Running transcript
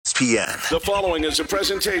TBPN. The following is a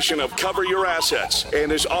presentation of Cover Your Assets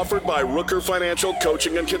and is offered by Rooker Financial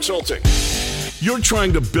Coaching and Consulting. You're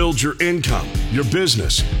trying to build your income, your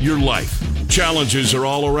business, your life. Challenges are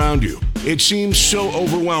all around you. It seems so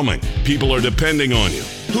overwhelming. People are depending on you.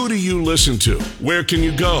 Who do you listen to? Where can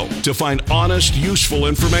you go to find honest, useful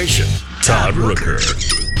information? Todd Rooker.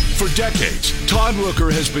 For decades, Todd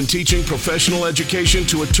Rooker has been teaching professional education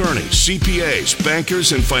to attorneys, CPAs,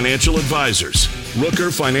 bankers, and financial advisors.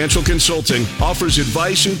 Rooker Financial Consulting offers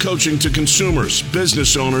advice and coaching to consumers,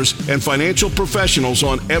 business owners, and financial professionals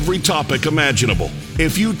on every topic imaginable.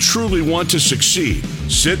 If you truly want to succeed,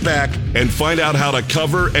 sit back and find out how to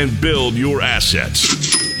cover and build your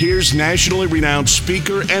assets. Here's nationally renowned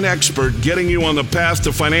speaker and expert getting you on the path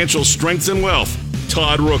to financial strength and wealth,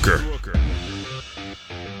 Todd Rooker.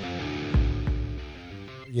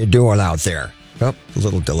 How you doing out there? Oh, a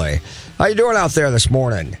little delay. How you doing out there this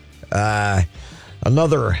morning?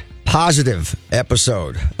 Another positive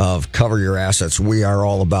episode of Cover Your Assets. We are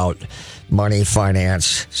all about money,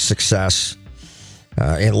 finance, success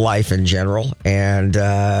in life in general. And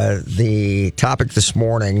the topic this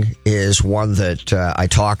morning is one that I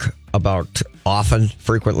talk about often,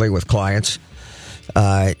 frequently with clients.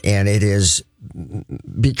 And it is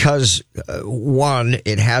because, one,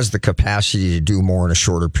 it has the capacity to do more in a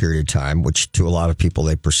shorter period of time, which to a lot of people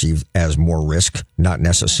they perceive as more risk, not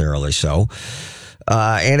necessarily so.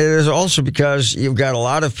 And it is also because you've got a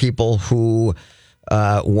lot of people who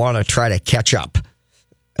want to try to catch up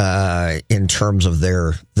in terms of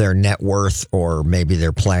their net worth or maybe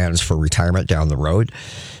their plans for retirement down the road.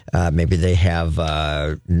 Maybe they have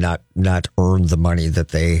not earned the money that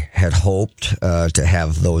they had hoped to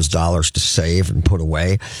have those dollars to save and put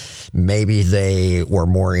away. Maybe they were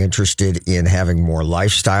more interested in having more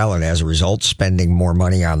lifestyle and as a result spending more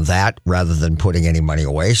money on that rather than putting any money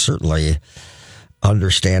away. Certainly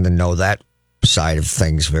understand and know that side of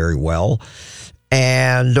things very well.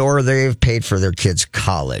 Or they've paid for their kids'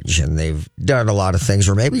 college and they've done a lot of things,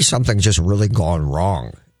 or maybe something's just really gone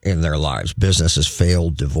wrong in their lives. Business has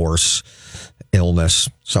failed, divorce, illness,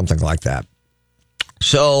 something like that.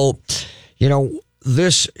 So,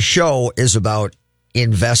 this show is about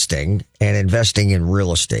investing and investing in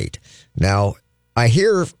real estate. Now, I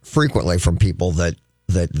hear frequently from people that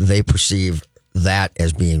they perceive that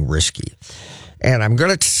as being risky. And I'm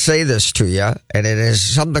going to say this to you, and it is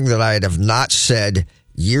something that I have not said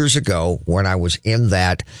years ago when I was in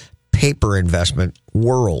that paper investment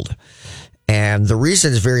world. And the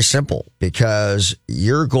reason is very simple, because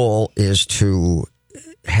your goal is to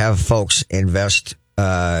have folks invest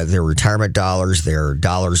their retirement dollars, their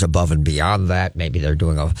dollars above and beyond that. Maybe they're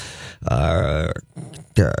doing a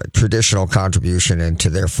traditional contribution into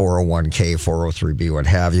their 401k, 403b, what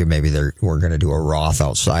have you. Maybe we're going to do a Roth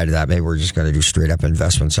outside of that. Maybe we're just going to do straight up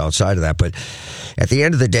investments outside of that. But at the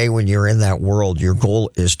end of the day, when you're in that world, your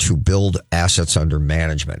goal is to build assets under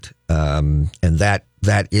management. And that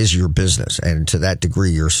is your business. And to that degree,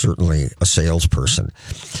 you're certainly a salesperson.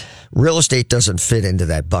 Real estate doesn't fit into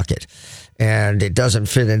that bucket. And it doesn't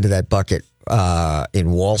fit into that bucket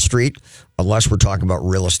in Wall Street unless we're talking about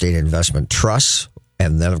real estate investment trusts.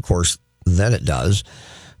 And then, of course, then it does.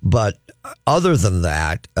 But other than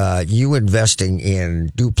that, you investing in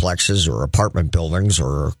duplexes or apartment buildings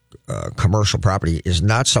or commercial property is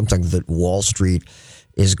not something that Wall Street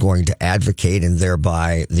is going to advocate, and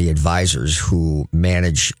thereby the advisors who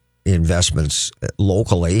manage investments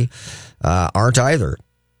locally aren't either.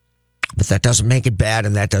 But that doesn't make it bad,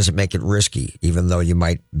 and that doesn't make it risky, even though you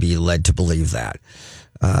might be led to believe that.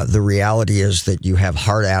 The reality is that you have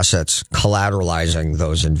hard assets collateralizing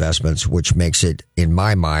those investments, which makes it, in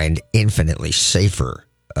my mind, infinitely safer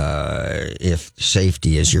if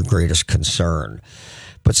safety is your greatest concern.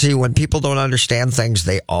 But see, when people don't understand things,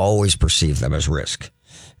 they always perceive them as risk.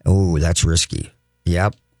 Oh, that's risky.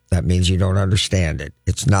 Yep, that means you don't understand it.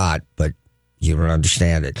 It's not, but you don't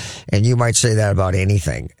understand it. And you might say that about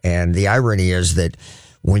anything. And the irony is that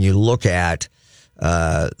when you look at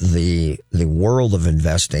the world of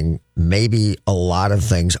investing, maybe a lot of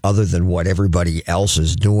things other than what everybody else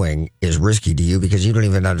is doing is risky to you because you don't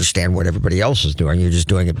even understand what everybody else is doing. You're just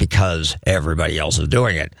doing it because everybody else is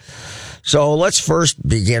doing it. So let's first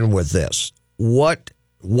begin with this. What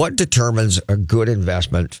determines a good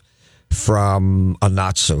investment from a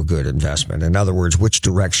not so good investment? In other words, which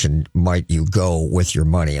direction might you go with your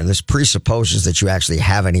money? And this presupposes that you actually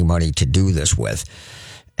have any money to do this with.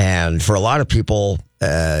 And for a lot of people,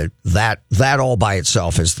 that all by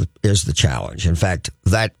itself is the challenge. In fact,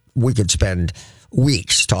 that we could spend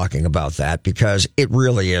weeks talking about that because it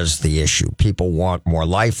really is the issue. People want more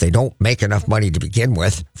life. They don't make enough money to begin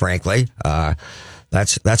with, frankly.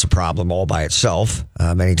 That's a problem all by itself.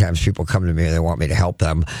 Many times people come to me and they want me to help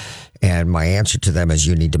them. And my answer to them is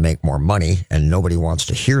you need to make more money. And nobody wants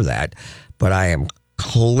to hear that. But I am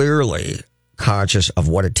clearly conscious of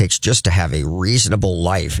what it takes just to have a reasonable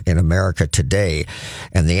life in America today.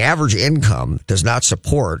 And the average income does not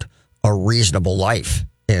support a reasonable life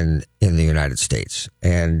in the United States.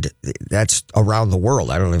 And that's around the world.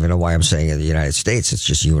 I don't even know why I'm saying in the United States. It's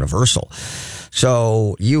just universal.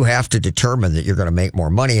 So you have to determine that you're going to make more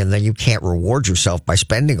money, and then you can't reward yourself by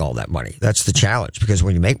spending all that money. That's the challenge, because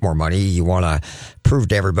when you make more money, you want to prove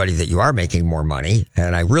to everybody that you are making more money.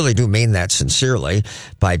 And I really do mean that sincerely,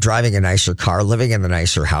 by driving a nicer car, living in a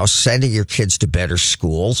nicer house, sending your kids to better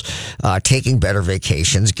schools, taking better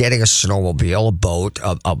vacations, getting a snowmobile, a boat,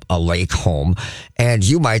 a lake home. And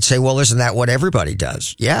you might say, well, isn't that what everybody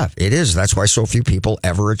does? Yeah, it is. That's why so few people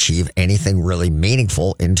ever achieve anything really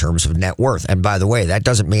meaningful in terms of net worth. And by the way, that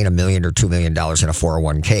doesn't mean $1 million or $2 million in a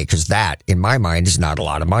 401k, because that, in my mind, is not a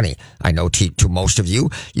lot of money. I know to most of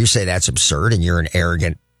you, you say that's absurd and you're an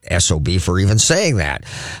arrogant SOB for even saying that.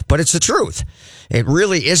 But it's the truth. It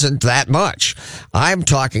really isn't that much. I'm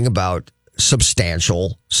talking about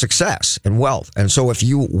substantial success and wealth. And so if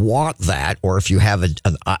you want that, or if you have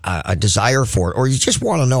a desire for it, or you just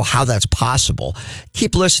want to know how that's possible,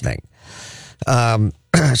 keep listening.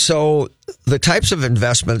 So the types of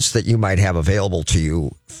investments that you might have available to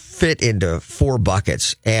you fit into 4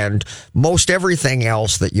 buckets, and most everything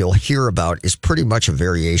else that you'll hear about is pretty much a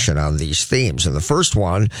variation on these themes. And the first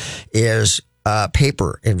one is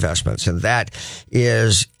paper investments, and that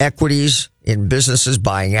is equities in businesses,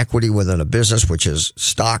 buying equity within a business, which is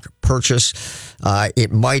stock purchase.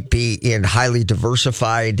 It might be in highly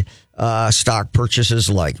diversified stock purchases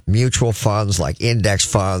like mutual funds, like index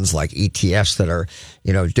funds, like ETFs that are,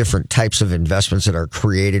 different types of investments that are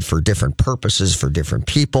created for different purposes for different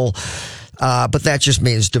people. But that just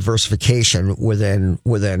means diversification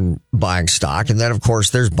within buying stock. And then, of course,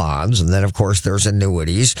 there's bonds. And then, of course, there's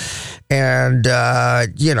annuities. And,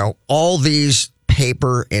 all these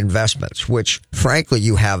paper investments, which frankly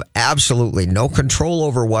you have absolutely no control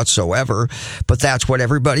over whatsoever, but that's what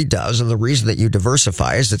everybody does. And the reason that you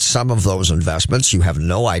diversify is that some of those investments, you have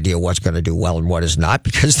no idea what's going to do well and what is not,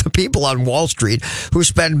 because the people on Wall Street who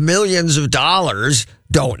spend millions of dollars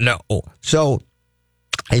don't know. So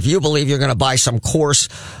if you believe you're going to buy some course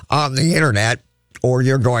on the internet, or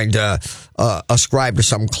you're going to ascribe to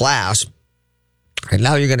some class, and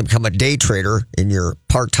now you're going to become a day trader in your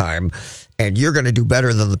part-time, and you're going to do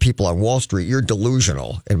better than the people on Wall Street, you're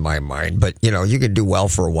delusional in my mind. But, you can do well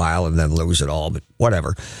for a while and then lose it all, but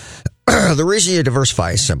whatever. The reason you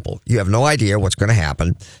diversify is simple. You have no idea what's going to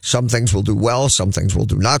happen. Some things will do well, some things will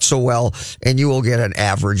do not so well, and you will get an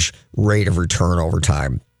average rate of return over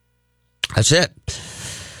time. That's it.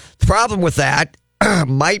 The problem with that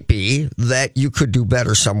might be that you could do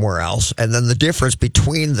better somewhere else, and then the difference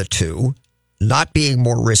between the two, not being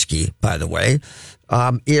more risky, by the way,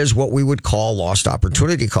 is what we would call lost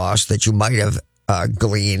opportunity cost that you might have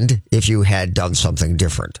gleaned if you had done something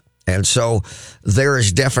different. And so there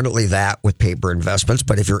is definitely that with paper investments.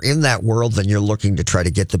 But if you're in that world, then you're looking to try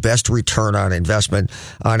to get the best return on investment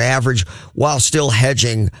on average while still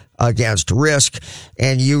hedging against risk.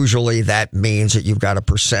 And usually that means that you've got a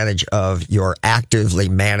percentage of your actively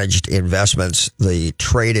managed investments, the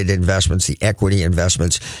traded investments, the equity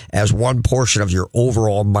investments, as one portion of your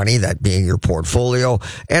overall money, that being your portfolio,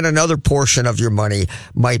 and another portion of your money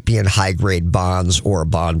might be in high grade bonds or a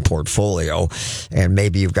bond portfolio. And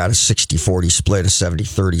maybe you've got a 60-40 split, a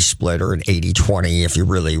 70-30 split, or an 80-20 if you're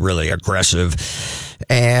really, really aggressive.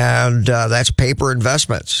 And that's paper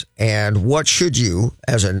investments. And what should you,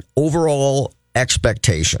 as an overall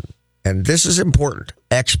expectation, and this is important,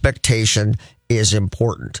 expectation is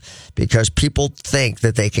important, because people think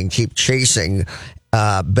that they can keep chasing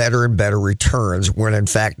better and better returns when in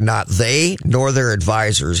fact not they nor their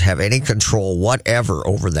advisors have any control whatever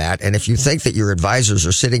over that. And if you think that your advisors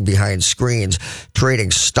are sitting behind screens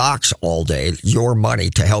trading stocks all day, your money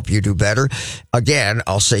to help you do better, again,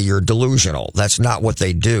 I'll say you're delusional. That's not what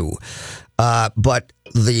they do. But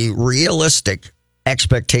the realistic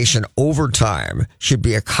expectation over time should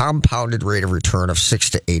be a compounded rate of return of 6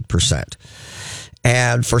 to 8%.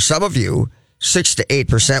 And for some of you, 6 to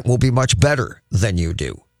 8% will be much better than you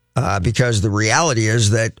do. because the reality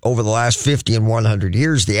is that over the last 50 and 100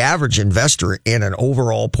 years, the average investor in an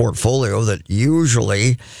overall portfolio that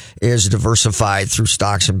usually is diversified through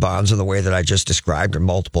stocks and bonds in the way that I just described in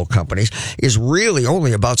multiple companies is really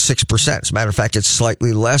only about 6%. As a matter of fact, it's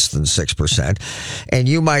slightly less than 6%. And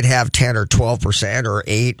you might have 10 or 12% or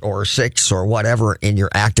 8 or 6 or whatever in your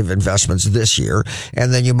active investments this year.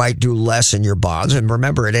 And then you might do less in your bonds. And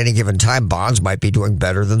remember, at any given time, bonds might be doing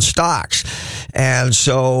better than stocks. And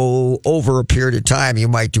so over a period of time, you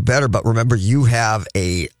might do better. But remember, you have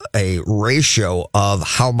a ratio of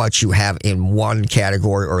how much you have in one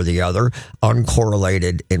category or the other,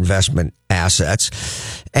 uncorrelated investment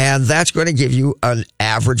assets. And that's going to give you an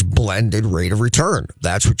average blended rate of return.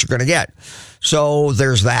 That's what you're going to get. So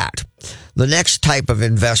there's that. The next type of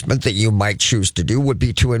investment that you might choose to do would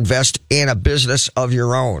be to invest in a business of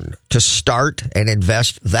your own, to start and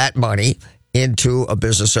invest that money into a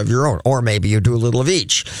business of your own, or maybe you do a little of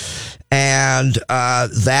each. And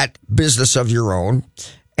that business of your own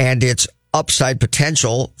and its upside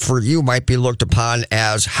potential for you might be looked upon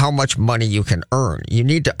as how much money you can earn. You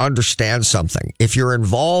need to understand something. If you're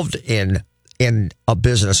involved in a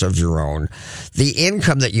business of your own, the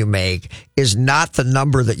income that you make is not the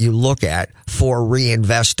number that you look at for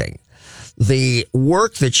reinvesting. The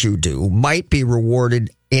work that you do might be rewarded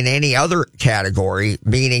in any other category,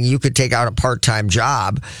 meaning you could take out a part-time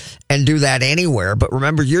job and do that anywhere. But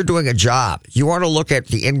remember, you're doing a job. You want to look at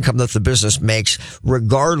the income that the business makes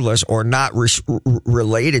regardless or not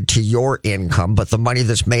related to your income, but the money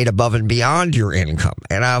that's made above and beyond your income.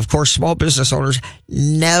 And of course, small business owners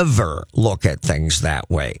never look at things that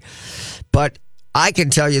way. But I can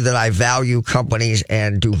tell you that I value companies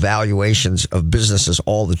and do valuations of businesses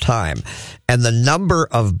all the time. And the number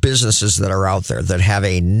of businesses that are out there that have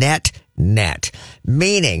a net,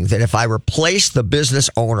 meaning that if I replace the business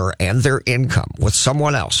owner and their income with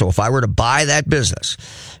someone else, so if I were to buy that business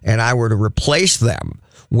and I were to replace them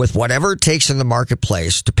with whatever it takes in the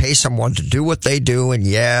marketplace to pay someone to do what they do. And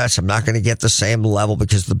yes, I'm not going to get the same level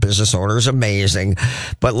because the business owner is amazing.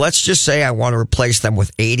 But let's just say I want to replace them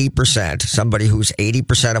with 80%, somebody who's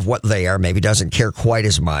 80% of what they are, maybe doesn't care quite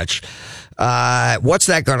as much. What's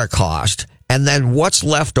that going to cost? And then what's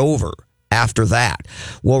left over after that?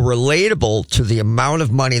 Well, relatable to the amount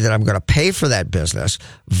of money that I'm going to pay for that business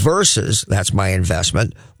versus, that's my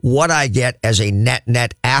investment, what I get as a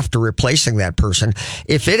net after replacing that person.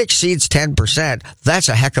 If it exceeds 10%, that's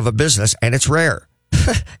a heck of a business, and it's rare.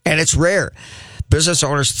 And it's rare. Business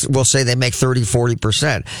owners will say they make 30,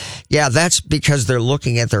 40%. Yeah, that's because they're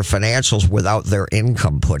looking at their financials without their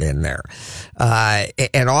income put in there.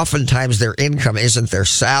 And oftentimes their income isn't their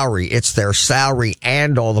salary. It's their salary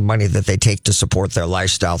and all the money that they take to support their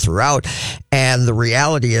lifestyle throughout. And the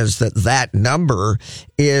reality is that that number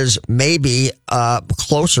is maybe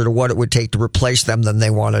closer to what it would take to replace them than they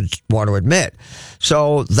want to admit.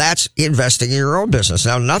 So that's investing in your own business.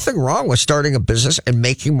 Now, nothing wrong with starting a business and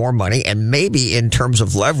making more money. And maybe in terms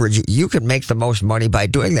of leverage, you can make the most money by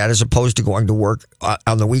doing that as opposed to going to work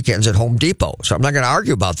on the weekends at Home Depot. So I'm not going to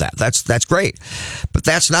argue about that. That's great. But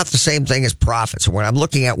that's not the same thing as profit. So when I'm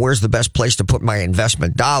looking at where's the best place to put my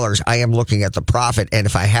investment dollars, I am looking at the profit. And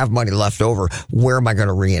if I have money left over, where am I going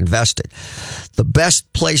to reinvest it? The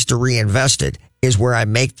best place to reinvest it is where I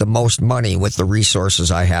make the most money with the resources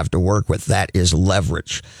I have to work with. That is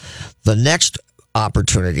leverage. The next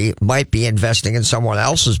opportunity might be investing in someone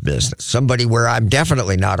else's business, somebody where I'm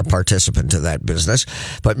definitely not a participant to that business,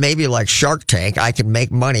 but maybe like Shark Tank, I can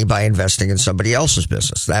make money by investing in somebody else's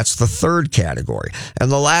business. That's the third category.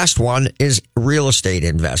 And the last one is real estate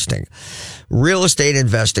investing. Real estate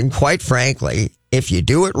investing, quite frankly, if you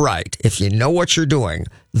do it right, if you know what you're doing,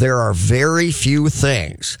 there are very few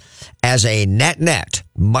things as a net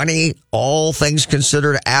money, all things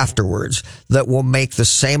considered afterwards, that will make the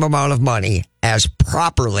same amount of money as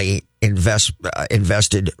properly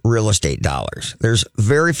invested real estate dollars. There's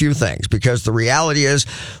very few things, because the reality is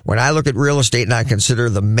when I look at real estate and I consider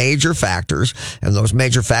the major factors, and those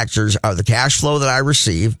major factors are the cash flow that I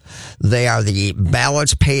receive, they are the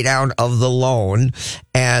balance pay down of the loan,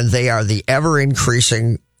 and they are the ever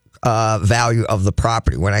increasing value of the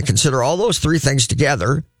property. When I consider all those three things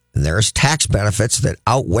together, and there's tax benefits that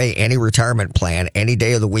outweigh any retirement plan any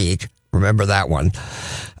day of the week. Remember that one.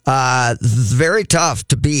 Very tough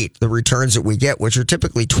to beat the returns that we get, which are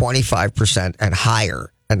typically 25% and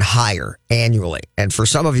higher annually. And for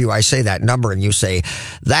some of you, I say that number and you say,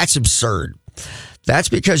 that's absurd. That's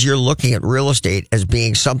because you're looking at real estate as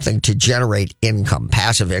being something to generate income,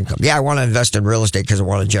 passive income. Yeah, I want to invest in real estate because I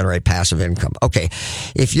want to generate passive income. Okay.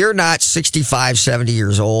 If you're not 65, 70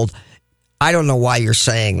 years old, I don't know why you're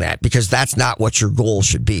saying that, because that's not what your goal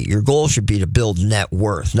should be. Your goal should be to build net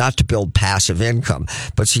worth, not to build passive income.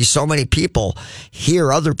 But see, so many people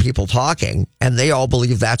hear other people talking and they all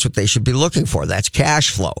believe that's what they should be looking for. That's cash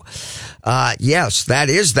flow. Yes, that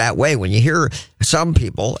is that way when you hear some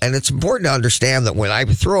people. And it's important to understand that when I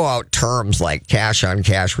throw out terms like cash on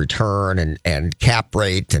cash return and cap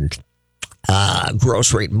rate and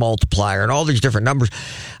gross rate multiplier and all these different numbers.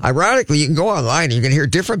 Ironically, you can go online and you can hear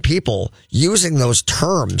different people using those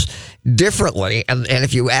terms differently. And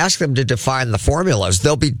if you ask them to define the formulas,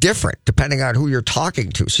 they'll be different depending on who you're talking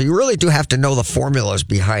to. So you really do have to know the formulas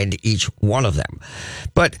behind each one of them.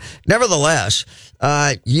 But nevertheless,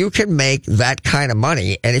 you can make that kind of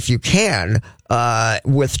money. And if you can,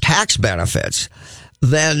 with tax benefits,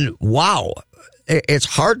 then wow. It's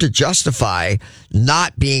hard to justify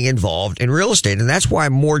not being involved in real estate. And that's why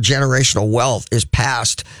more generational wealth is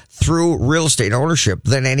passed through real estate ownership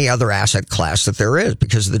than any other asset class that there is,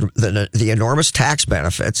 because the enormous tax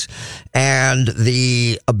benefits and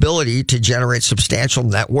the ability to generate substantial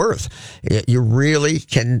net worth. You really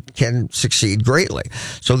can succeed greatly.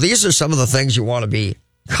 So these are some of the things you want to be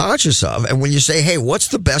conscious of. And when you say, hey, what's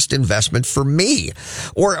the best investment for me?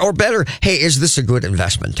 Or better, hey, is this a good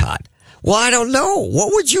investment, Todd? Well, I don't know.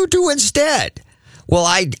 What would you do instead? Well,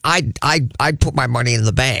 I'd put my money in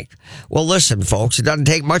the bank. Well, listen, folks, it doesn't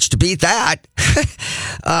take much to beat that.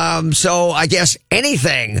 So I guess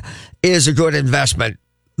anything is a good investment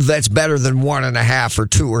that's better than 1.5% or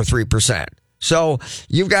 2 or 3%. So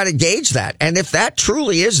you've got to gauge that. And if that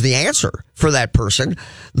truly is the answer for that person,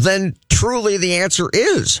 then truly the answer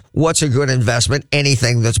is what's a good investment?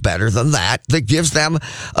 Anything that's better than that gives them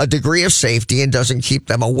a degree of safety and doesn't keep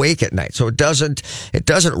them awake at night. So it doesn't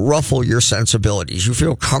ruffle your sensibilities. You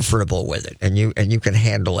feel comfortable with it and you can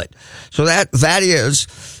handle it. So that is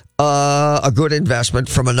a good investment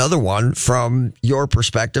from another one from your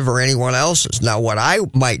perspective or anyone else's. Now, what I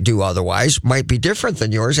might do otherwise might be different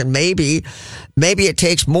than yours, and maybe it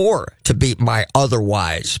takes more to beat my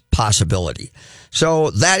otherwise possibility.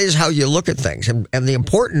 So that is how you look at things. And the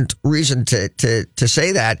important reason to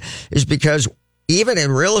say that is because even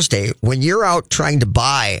in real estate, when you're out trying to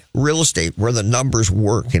buy real estate where the numbers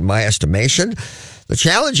work, in my estimation, the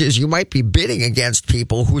challenge is you might be bidding against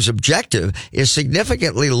people whose objective is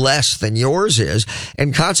significantly less than yours is,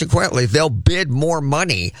 and consequently, they'll bid more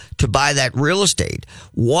money to buy that real estate,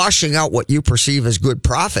 washing out what you perceive as good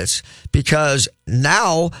profits, because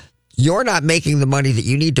now you're not making the money that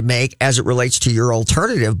you need to make as it relates to your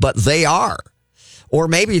alternative, but they are. Or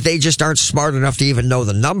maybe they just aren't smart enough to even know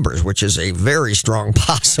the numbers, which is a very strong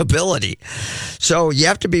possibility. So you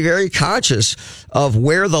have to be very conscious of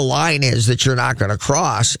where the line is that you're not going to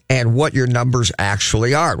cross and what your numbers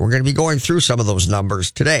actually are. We're going to be going through some of those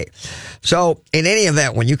numbers today. So in any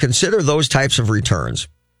event, when you consider those types of returns,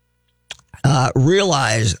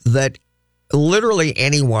 realize that literally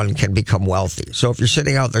anyone can become wealthy. So if you're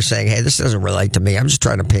sitting out there saying, hey, this doesn't relate to me, I'm just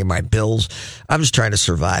trying to pay my bills, I'm just trying to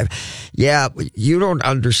survive. Yeah, you don't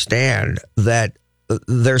understand that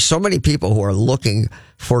there's so many people who are looking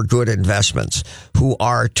for good investments who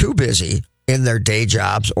are too busy in their day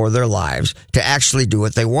jobs or their lives to actually do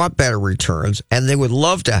it. They want better returns, and they would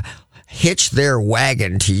love to hitch their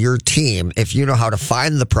wagon to your team if you know how to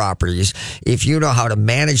find the properties, if you know how to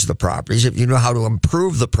manage the properties, if you know how to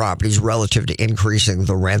improve the properties relative to increasing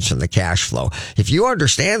the rents and the cash flow. If you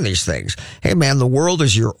understand these things, hey man, the world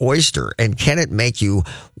is your oyster, and can it make you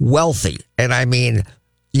wealthy? And I mean,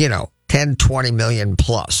 10, 20 million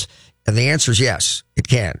plus. And the answer is yes, it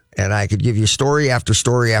can. And I could give you story after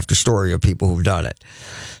story after story of people who've done it.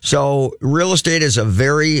 So real estate is a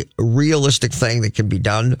very realistic thing that can be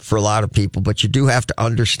done for a lot of people, but you do have to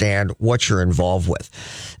understand what you're involved with.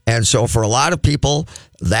 And so for a lot of people,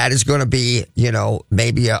 that is going to be,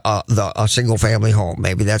 maybe a single family home.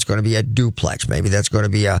 Maybe that's going to be a duplex. Maybe that's going to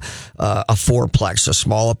be a fourplex, a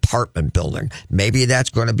small apartment building. Maybe that's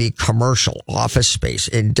going to be commercial, office space,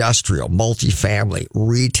 industrial, multifamily,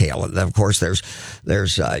 retail. And then of course there's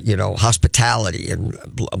hospitality and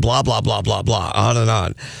blah, blah, blah, blah, blah, on and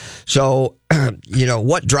on. So,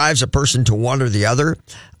 what drives a person to one or the other?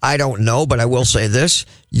 I don't know, but I will say this.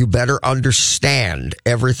 You better understand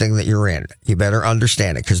everything that you're in. You better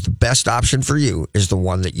understand it, because the best option for you is the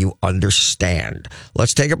one that you understand.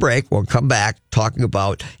 Let's take a break. We'll come back talking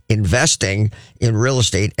about investing in real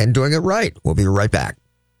estate and doing it right. We'll be right back.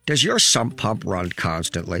 Does your sump pump run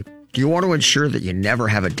constantly? Do you want to ensure that you never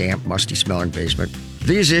have a damp, musty-smelling basement?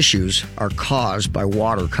 These issues are caused by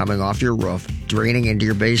water coming off your roof, draining into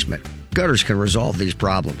your basement. gutters can resolve these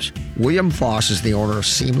problems. William Foss is the owner of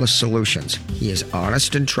Seamless Solutions. He is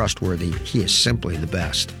honest and trustworthy. He is simply the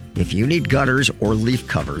best. If you need gutters or leaf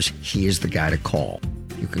covers, he is the guy to call.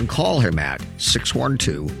 You can call him at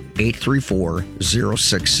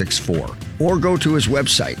 612-834-0664 or go to his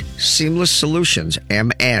website,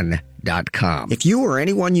 seamlesssolutionsmn.com. If you or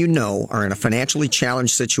anyone you know are in a financially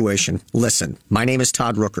challenged situation, listen. My name is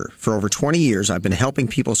Todd Rooker. For over 20 years, I've been helping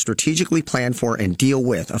people strategically plan for and deal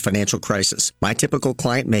with a financial crisis. My typical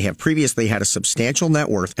client may have previously had a substantial net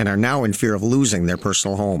worth and are now in fear of losing their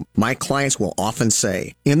personal home. My clients will often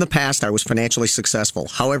say, in the past, I was financially successful.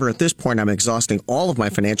 However, at this point, I'm exhausting all of my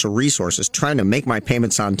financial resources trying to make my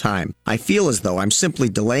payments on time. I feel as though I'm simply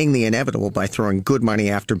delaying the inevitable by throwing good money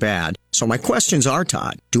after bad. So my questions are,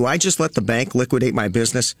 Todd, do I just let the bank liquidate my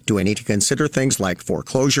business? Do I need to consider things like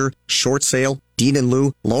foreclosure, short sale, deed in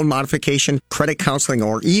lieu, loan modification, credit counseling,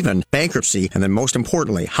 or even bankruptcy? And then most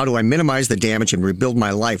importantly, how do I minimize the damage and rebuild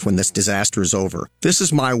my life when this disaster is over? This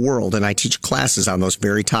is my world, and I teach classes on those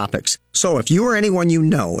very topics. So if you or anyone you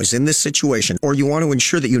know is in this situation, or you want to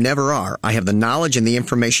ensure that you never are, I have the knowledge and the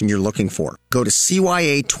information you're looking for. Go to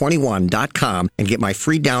CYA21.com and get my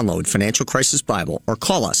free download, Financial Crisis Bible, or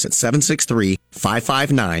call us at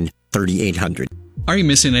 763-559-3800. Are you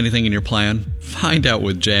missing anything in your plan? Find out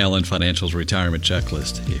with J. Allen Financial's retirement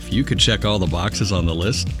checklist. If you could check all the boxes on the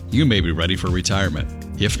list, you may be ready for retirement.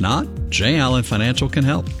 If not, J. Allen Financial can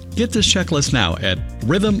help. Get this checklist now at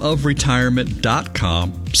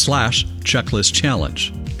rhythmofretirement.com/checklist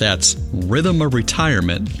challenge. That's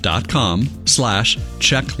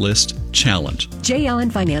rhythmofretirement.com/checklist challenge. J. Allen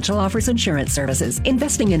Financial offers insurance services.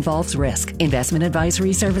 Investing involves risk. Investment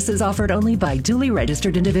advisory services offered only by duly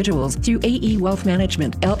registered individuals through AE Wealth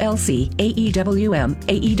Management, LLC,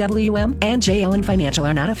 AEWM, and J. Allen Financial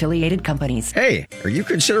are not affiliated companies. Hey, are you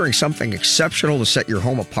considering something exceptional to set your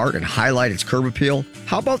home apart and highlight its curb appeal?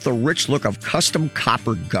 How about the rich look of custom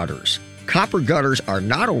copper gutters? Copper gutters are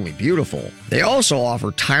not only beautiful, they also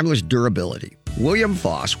offer timeless durability. William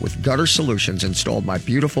Foss with Gutter Solutions installed my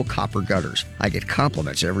beautiful copper gutters. I get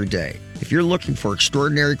compliments every day. If you're looking for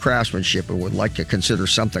extraordinary craftsmanship and would like to consider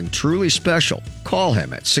something truly special, call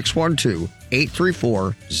him at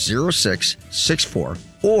 612-834-0664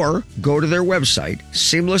 or go to their website,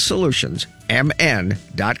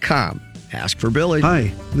 seamlesssolutionsmn.com. Ask for Billy.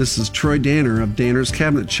 Hi, this is Troy Danner of Danner's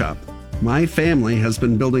Cabinet Shop. My family has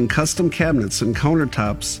been building custom cabinets and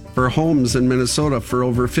countertops for homes in Minnesota for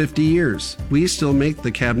over 50 years. We still make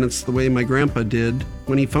the cabinets the way my grandpa did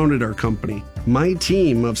when he founded our company. My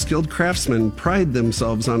team of skilled craftsmen pride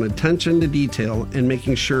themselves on attention to detail and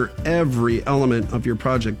making sure every element of your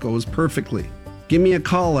project goes perfectly. Give me a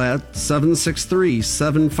call at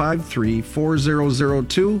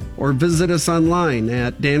 763-753-4002 or visit us online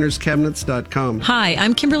at dannerscabinets.com. Hi,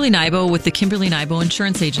 I'm Kimberly Nybo with the Kimberly Nybo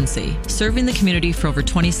Insurance Agency, serving the community for over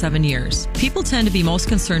 27 years. People tend to be most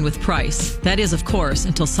concerned with price. That is, of course,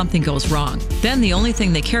 until something goes wrong. Then the only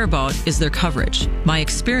thing they care about is their coverage. My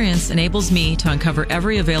experience enables me to uncover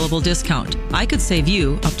every available discount. I could save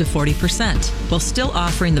you up to 40% while still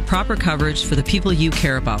offering the proper coverage for the people you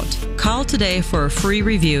care about. Call today for a free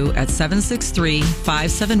review at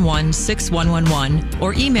 763-571-6111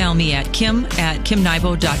 or email me at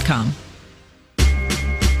kim@kimnybo.com.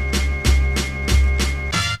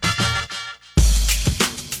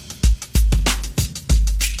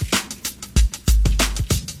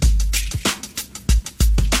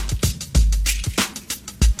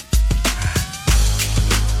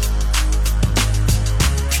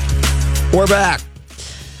 We're back.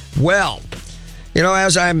 Well, you know,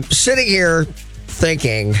 as I'm sitting here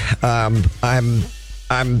thinking, I'm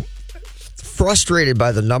frustrated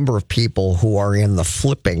by the number of people who are in the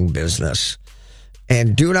flipping business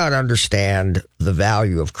and do not understand the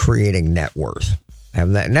value of creating net worth.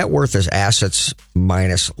 And that net worth is assets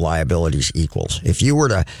minus liabilities equals. If you were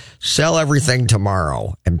to sell everything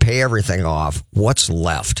tomorrow and pay everything off, what's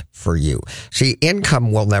left for you? See,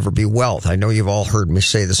 income will never be wealth. I know you've all heard me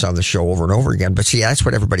say this on the show over and over again, but see, that's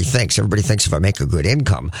what everybody thinks. Everybody thinks if I make a good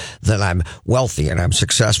income, then I'm wealthy and I'm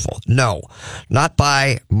successful. No, not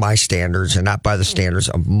by my standards and not by the standards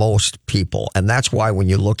of most people. And that's why when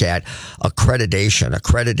you look at accreditation,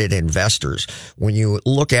 accredited investors, when you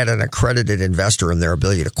look at an accredited investor and their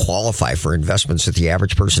ability to qualify for investments that the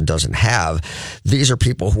average person doesn't have, these are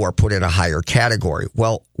people who are put in a higher category.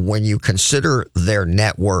 Well, when you consider their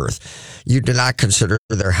net worth, you do not consider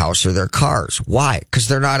their house or their cars. Why? Because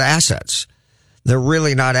they're not assets. They're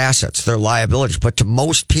really not assets. They're liabilities. But to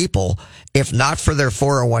most people, if not for their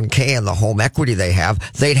 401k and the home equity they have,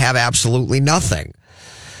 they'd have absolutely nothing.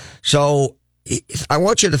 So I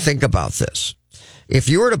want you to think about this. If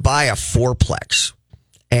you were to buy a fourplex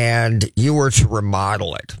and you were to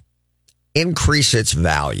remodel it, increase its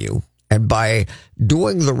value, and by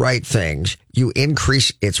doing the right things, you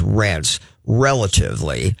increase its rents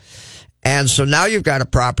relatively. And so now you've got a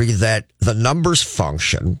property that the numbers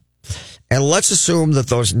function. And let's assume that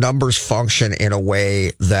those numbers function in a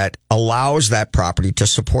way that allows that property to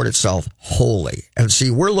support itself wholly. And see,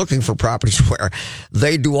 we're looking for properties where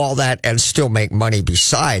they do all that and still make money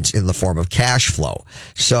besides in the form of cash flow.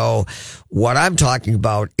 So what I'm talking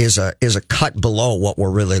about is a cut below what we're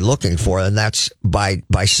really looking for. And that's by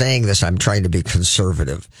saying this, I'm trying to be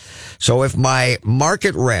conservative. So if my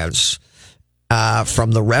market rents,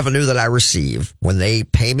 from the revenue that I receive when they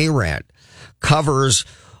pay me rent covers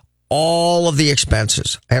all of the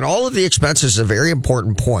expenses. And all of the expenses is a very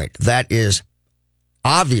important point. That is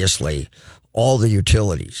obviously all the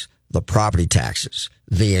utilities, the property taxes,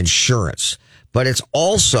 the insurance, but it's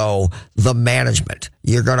also the management.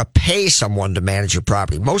 You're going to pay someone to manage your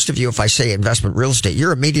property. Most of you, if I say investment real estate,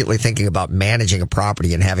 you're immediately thinking about managing a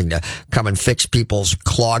property and having to come and fix people's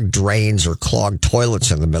clogged drains or clogged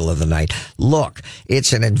toilets in the middle of the night. Look,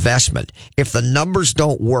 it's an investment. If the numbers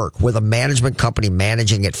don't work with a management company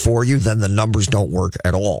managing it for you, then the numbers don't work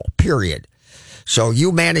at all, period. So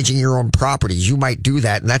you managing your own properties, you might do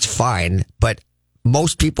that, and that's fine, but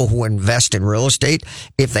most people who invest in real estate,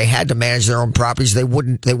 if they had to manage their own properties, they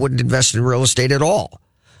wouldn't invest in real estate at all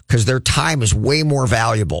because their time is way more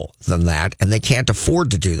valuable than that, and they can't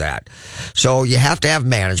afford to do that. So you have to have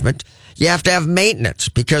management. You have to have maintenance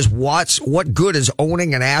because what good is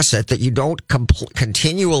owning an asset that you don't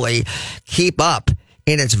continually keep up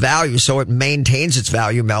in its value so it maintains its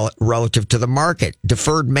value relative to the market?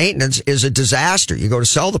 Deferred maintenance is a disaster. You go to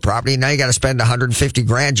sell the property and now you got to spend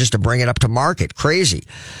 $150,000 just to bring it up to market. Crazy.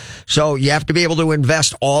 So you have to be able to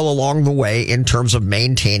invest all along the way in terms of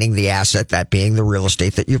maintaining the asset, that being the real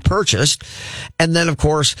estate that you purchased. And then, of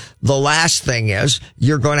course, the last thing is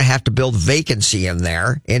you're going to have to build vacancy in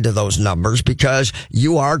there into those numbers because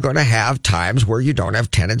you are going to have times where you don't have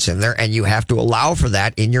tenants in there and you have to allow for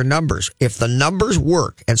that in your numbers. If the numbers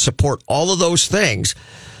work and support all of those things,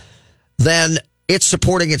 then it's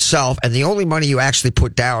supporting itself. And the only money you actually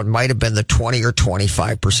put down might have been the 20 or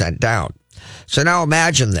 25% down. So now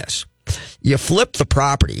imagine this. You flip the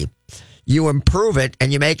property, you improve it,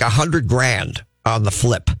 and you make $100,000 on the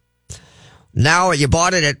flip. Now you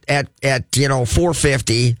bought it at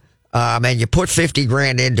 $450, and you put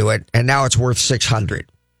 $50,000 into it, and now it's worth $600,000.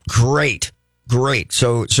 Great.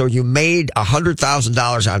 So you made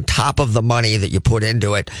 $100,000 on top of the money that you put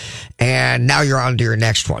into it, and now you're on to your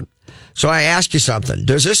next one. So I ask you something.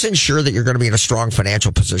 Does this ensure that you're going to be in a strong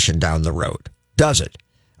financial position down the road? Does it?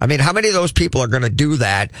 I mean, how many of those people are going to do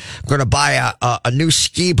that, going to buy a new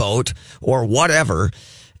ski boat or whatever,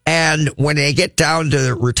 and when they get down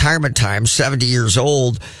to retirement time, 70 years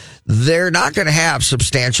old, they're not going to have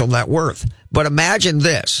substantial net worth. But imagine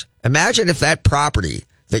this. Imagine if that property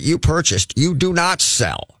that you purchased, you do not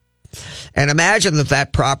sell. And imagine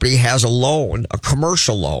that property has a loan, a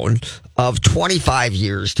commercial loan of 25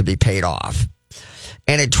 years to be paid off.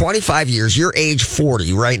 And in 25 years, you're age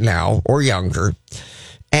 40 right now or younger.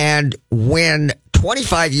 And when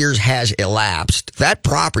 25 years has elapsed, that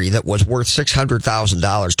property that was worth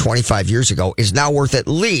 $600,000 25 years ago is now worth at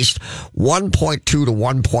least $1.2 to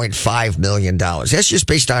 $1.5 million. That's just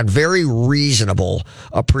based on very reasonable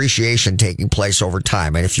appreciation taking place over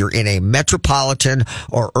time. And if you're in a metropolitan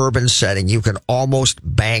or urban setting, you can almost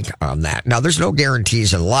bank on that. Now, there's no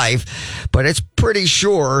guarantees in life, but it's pretty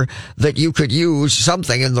sure that you could use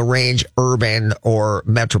something in the range urban or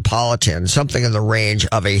metropolitan, something in the range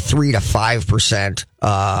of a 3 to 5%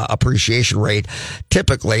 appreciation rate,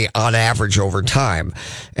 typically on average over time.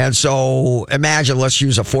 And so imagine, let's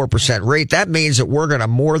use a 4% rate. That means that we're going to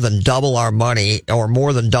more than double our money or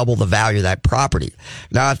more than double the value of that property.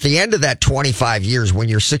 Now, at the end of that 25 years, when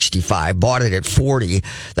you're 65, bought it at 40,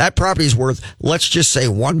 that property is worth, let's just say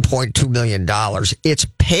 $1.2 million. It's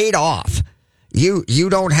paid off. You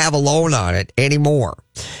don't have a loan on it anymore.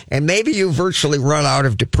 And maybe you virtually run out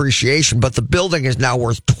of depreciation, but the building is now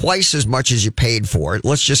worth twice as much as you paid for it.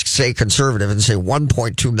 Let's just say conservative and say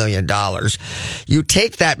 $1.2 million. You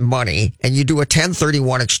take that money and you do a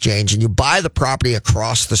 1031 exchange and you buy the property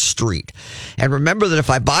across the street. And remember that if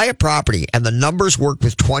I buy a property and the numbers work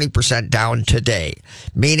with 20% down today,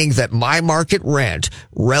 meaning that my market rent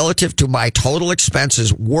relative to my total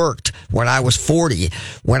expenses worked when I was 40,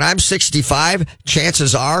 when I'm 65,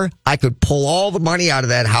 chances are I could pull all the money out out of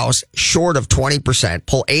that house short of 20%,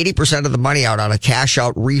 pull 80% of the money out on a cash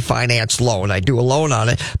out refinance loan. I do a loan on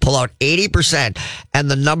it, pull out 80%, and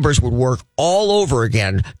the numbers would work all over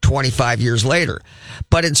again 25 years later.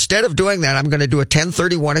 But instead of doing that, I'm going to do a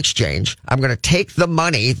 1031 exchange. I'm going to take the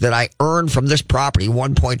money that I earned from this property,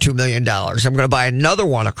 $1.2 million. I'm going to buy another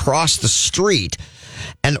one across the street.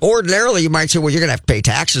 And ordinarily, you might say, well, you're going to have to pay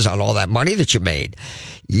taxes on all that money that you made.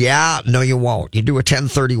 Yeah, no, you won't. You do a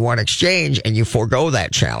 1031 exchange and you forego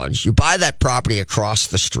that challenge. You buy that property across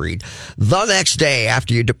the street. The next day,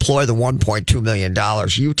 after you deploy the $1.2 million,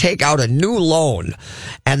 you take out a new loan,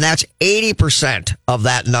 and that's 80% of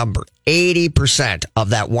that number, 80%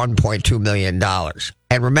 of that $1.2 million.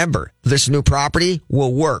 And remember, this new property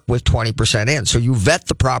will work with 20% in. So you vet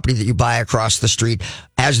the property that you buy across the street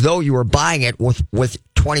as though you were buying it with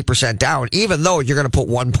 20% down, even though you're going to put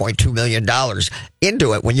 $1.2 million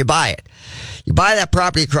into it when you buy it. You buy that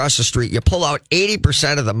property across the street, you pull out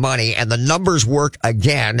 80% of the money, and the numbers work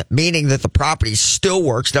again, meaning that the property still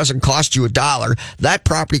works, doesn't cost you $1. That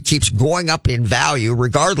property keeps going up in value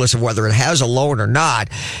regardless of whether it has a loan or not.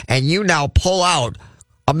 And you now pull out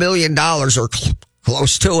 $1 million or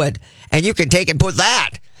close to it, and you can take and put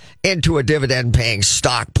that into a dividend-paying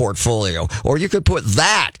stock portfolio, or you could put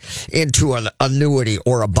that into an annuity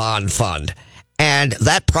or a bond fund. And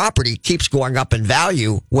that property keeps going up in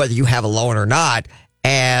value, whether you have a loan or not,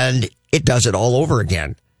 and it does it all over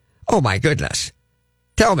again. Oh, my goodness.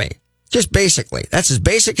 Tell me, just basically, that's as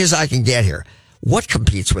basic as I can get here. What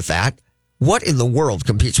competes with that? What in the world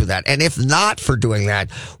competes with that? And if not for doing that,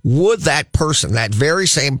 would that person, that very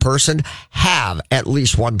same person, have at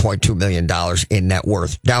least $1.2 million in net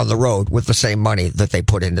worth down the road with the same money that they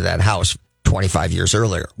put into that house 25 years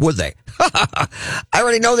earlier? Would they? I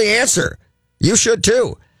already know the answer. You should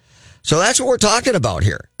too. So that's what we're talking about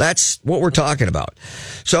here. That's what we're talking about.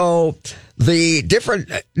 So the different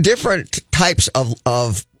types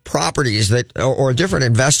of properties that, or a different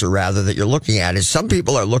investor rather, that you're looking at is some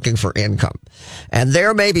people are looking for income, and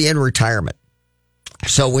they're maybe in retirement.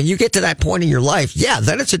 So when you get to that point in your life, yeah,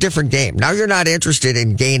 then it's a different game. Now you're not interested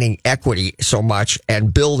in gaining equity so much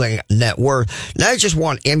and building net worth. Now you just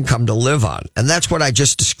want income to live on. And that's what I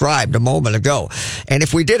just described a moment ago. And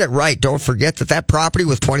if we did it right, don't forget that that property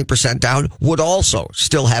with 20% down would also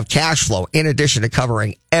still have cash flow in addition to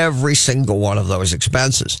covering every single one of those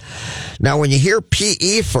expenses. Now, when you hear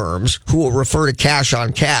PE firms who will refer to cash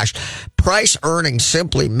on cash, price earning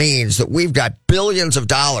simply means that we've got billions of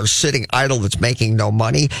dollars sitting idle that's making no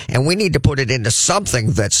money, and we need to put it into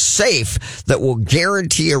something that's safe, that will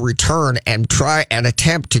guarantee a return and try and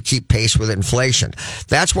attempt to keep pace with inflation.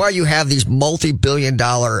 That's why you have these multi-billion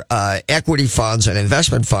dollar equity funds and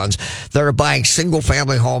investment funds that are buying single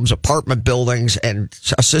family homes, apartment buildings, and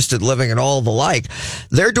assisted living and all the like.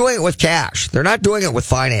 They're doing it with cash. They're not doing it with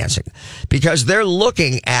financing, because they're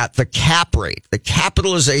looking at the cap rate, the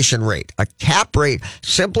capitalization rate. A cap rate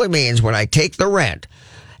simply means when I take the rent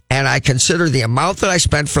and I consider the amount that I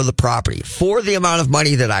spent for the property for the amount of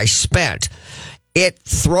money that I spent, it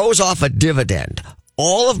throws off a dividend.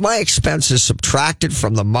 All of my expenses subtracted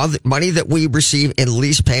from the money that we receive in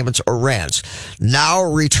lease payments or rents now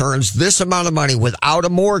returns this amount of money without a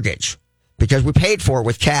mortgage, because we paid for it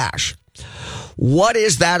with cash. What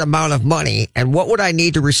is that amount of money, and what would I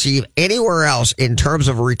need to receive anywhere else in terms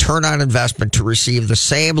of a return on investment to receive the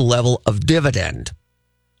same level of dividend?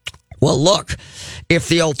 Well, look, if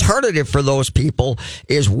the alternative for those people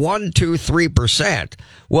is 1%, 2%, 3%,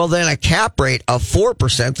 well, then a cap rate of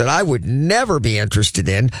 4% that I would never be interested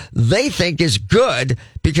in, they think is good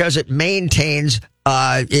because it maintains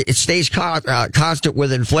it stays constant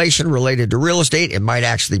with inflation related to real estate. It might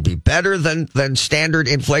actually be better than standard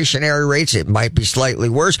inflationary rates. It might be slightly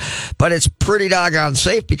worse, but it's pretty doggone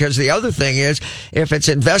safe, because the other thing is, if it's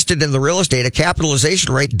invested in the real estate, a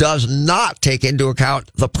capitalization rate does not take into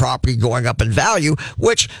account the property going up in value,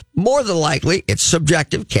 which more than likely, it's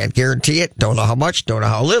subjective, can't guarantee it, don't know how much, don't know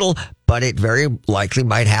how little, but it very likely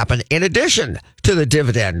might happen in addition to the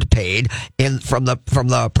dividend paid from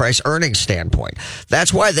the price earnings standpoint.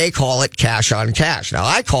 That's why they call it cash on cash. Now,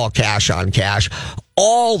 I call cash on cash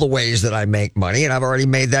all the ways that I make money, and I've already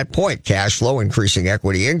made that point. Cash flow, increasing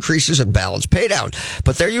equity increases, and balance pay down.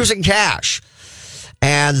 But they're using cash,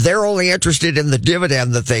 and they're only interested in the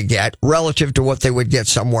dividend that they get relative to what they would get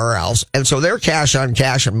somewhere else. And so their cash on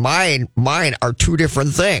cash and mine are two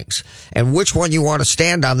different things. And which one you want to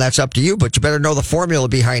stand on, that's up to you, but you better know the formula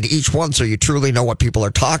behind each one so you truly know what people are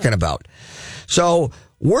talking about. So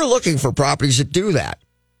we're looking for properties that do that.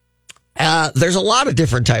 There's a lot of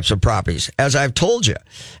different types of properties, as I've told you,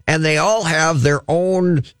 and they all have their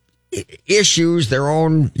own issues, their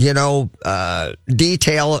own,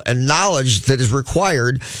 detail and knowledge that is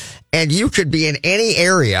required. And you could be in any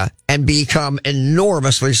area and become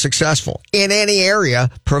enormously successful in any area,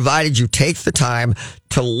 provided you take the time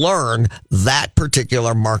to learn that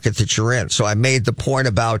particular market that you're in. So I made the point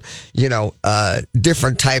about,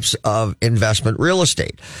 different types of investment real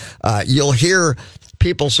estate. You'll hear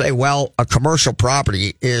people say, well, a commercial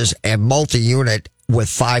property is a multi-unit with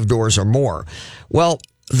 5 doors or more. Well,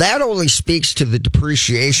 that only speaks to the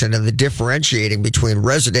depreciation and the differentiating between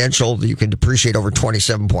residential that you can depreciate over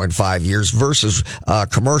 27.5 years versus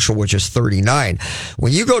commercial, which is 39.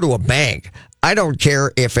 When you go to a bank, I don't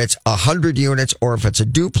care if it's 100 units or if it's a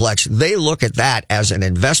duplex. They look at that as an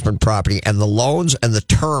investment property, and the loans and the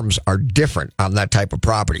terms are different on that type of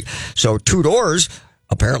property. So 2 doors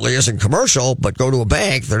apparently isn't commercial, but go to a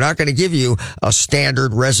bank, they're not going to give you a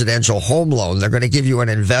standard residential home loan. They're going to give you an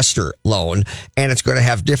investor loan, and it's going to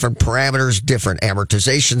have different parameters, different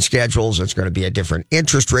amortization schedules. It's going to be a different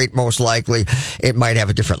interest rate, most likely. It might have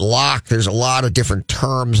a different lock. There's a lot of different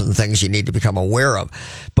terms and things you need to become aware of.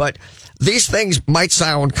 But these things might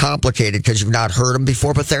sound complicated because you've not heard them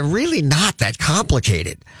before, but they're really not that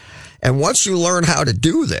complicated. And once you learn how to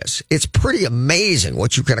do this, it's pretty amazing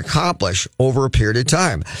what you can accomplish over a period of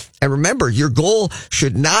time. And remember, your goal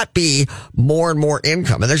should not be more and more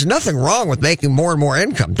income. And there's nothing wrong with making more and more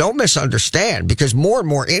income. Don't misunderstand, because more and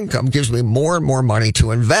more income gives me more and more money to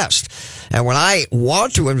invest. And when I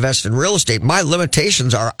want to invest in real estate, my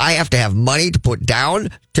limitations are I have to have money to put down,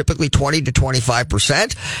 typically 20 to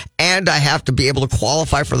 25%, and I have to be able to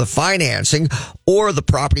qualify for the financing, or the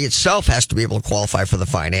property itself has to be able to qualify for the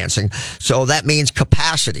financing. So that means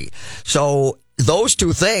capacity. So those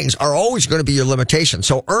 2 things are always going to be your limitation.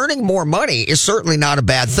 So earning more money is certainly not a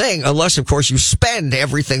bad thing, unless, of course, you spend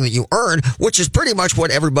everything that you earn, which is pretty much what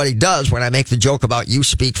everybody does when I make the joke about you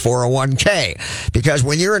speak 401k. Because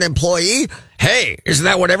when you're an employee, hey, isn't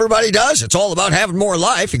that what everybody does? It's all about having more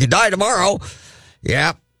life. You could die tomorrow.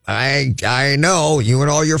 Yeah. I know you and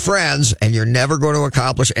all your friends, and you're never going to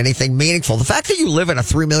accomplish anything meaningful. The fact that you live in a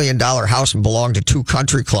 $3 million house and belong to 2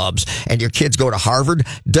 country clubs and your kids go to Harvard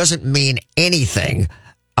doesn't mean anything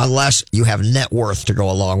unless you have net worth to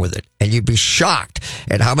go along with it. And you'd be shocked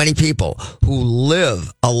at how many people who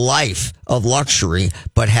live a life of luxury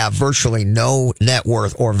but have virtually no net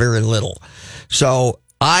worth or very little. So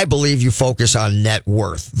I believe you focus on net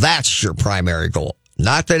worth. That's your primary goal.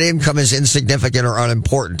 Not that income is insignificant or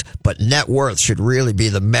unimportant, but net worth should really be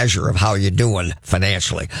the measure of how you're doing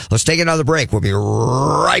financially. Let's take another break. We'll be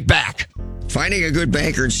right back. Finding a good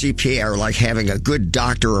banker and CPA are like having a good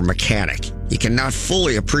doctor or mechanic. You cannot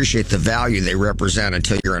fully appreciate the value they represent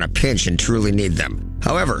until you're in a pinch and truly need them.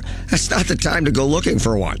 However, that's not the time to go looking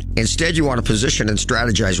for one. Instead, you want to position and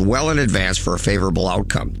strategize well in advance for a favorable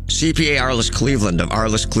outcome. CPA Arliss Cleveland of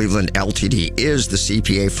Arliss Cleveland LTD is the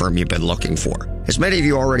CPA firm you've been looking for. As many of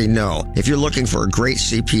you already know, if you're looking for a great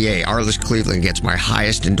CPA, Arliss Cleveland gets my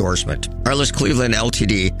highest endorsement. Arliss Cleveland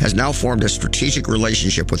LTD has now formed a strategic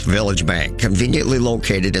relationship with Village Bank, conveniently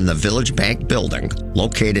located in the Village Bank building,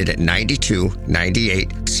 located at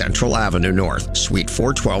 9298 Central Avenue North, Suite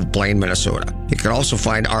 412, Blaine, Minnesota. You can also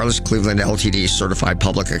find Arliss Cleveland LTD certified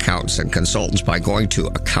public accountants and consultants by going to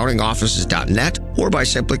accountingoffices.net or by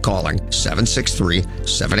simply calling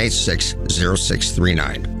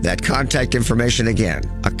 763-786-0639. That contact information again,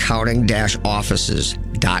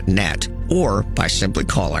 accounting-offices.net, or by simply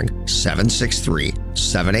calling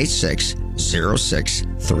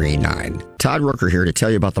 763-786-0639. Todd Rooker here to tell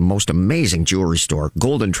you about the most amazing jewelry store,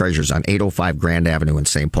 Golden Treasures on 805 Grand Avenue in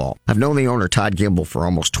St. Paul. I've known the owner, Todd Gimble, for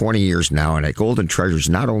almost 20 years now, and at Golden Treasures,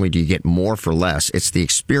 not only do you get more for less, it's the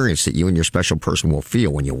experience that you and your special person will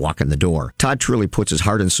feel when you walk in the door. Todd truly puts his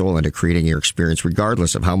heart and soul into creating your experience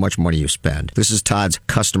regardless of how much money you spend. This is Todd's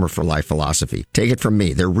customer for life philosophy. Take it from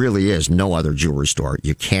me, there really is no other jewelry store.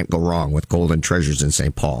 You can't go wrong with Golden Treasures in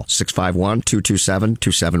St. Paul.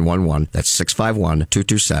 651-227-2711. That's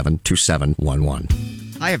 651-227-2711.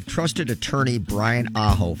 I have trusted attorney Brian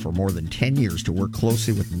Aho for more than 10 years to work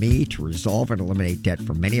closely with me to resolve and eliminate debt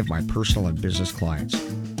for many of my personal and business clients.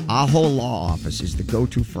 Aho Law Office is the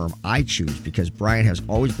go-to firm I choose because Brian has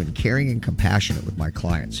always been caring and compassionate with my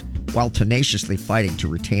clients, while tenaciously fighting to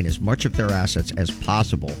retain as much of their assets as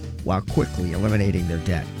possible while quickly eliminating their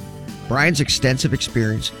debt. Brian's extensive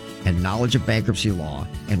experience and knowledge of bankruptcy law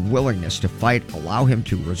and willingness to fight allow him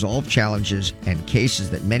to resolve challenges and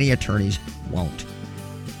cases that many attorneys won't.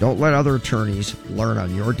 Don't let other attorneys learn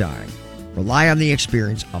on your dime. Rely on the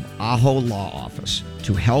experience of Aho Law Office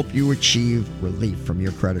to help you achieve relief from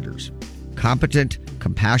your creditors. Competent,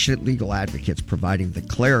 compassionate legal advocates providing the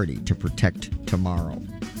clarity to protect tomorrow.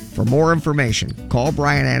 For more information, call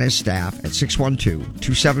Brian and his staff at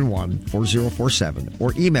 612-271-4047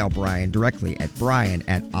 or email Brian directly at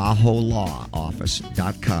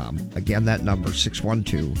brian@aholawoffice.com. Again, that number,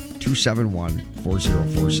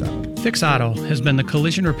 612-271-4047. Fix Auto has been the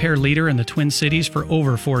collision repair leader in the Twin Cities for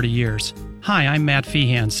over 40 years. Hi, I'm Matt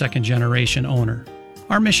Feehan, second-generation owner.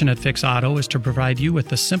 Our mission at Fix Auto is to provide you with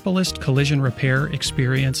the simplest collision repair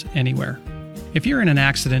experience anywhere. If you're in an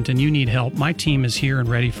accident and you need help, my team is here and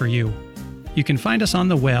ready for you. You can find us on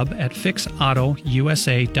the web at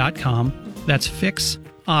fixautousa.com. That's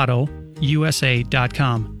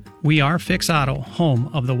fixautousa.com. We are Fix Auto, home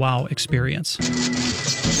of the WOW experience.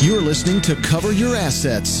 You're listening to Cover Your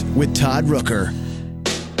Assets with Todd Rooker.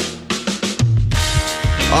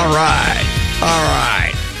 All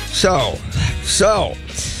right. So, a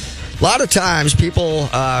lot of times people,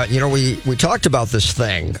 we talked about this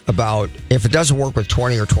thing about if it doesn't work with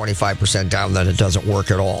 20 or 25% down, then it doesn't work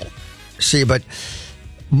at all. See, but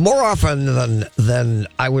more often than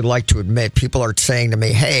I would like to admit, people are saying to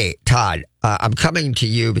me, hey, Todd, I'm coming to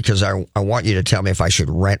you because I want you to tell me if I should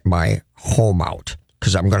rent my home out.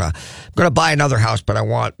 Because I'm gonna buy another house, but I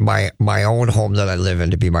want my own home that I live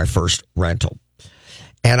in to be my first rental.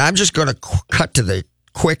 And I'm just going to cut to the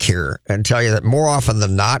quick here and tell you that more often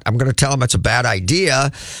than not, I'm going to tell them it's a bad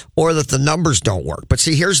idea or that the numbers don't work. But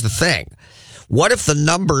see, here's the thing. What if the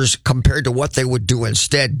numbers compared to what they would do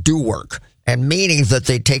instead do work? And meaning that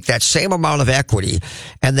they take that same amount of equity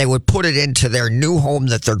and they would put it into their new home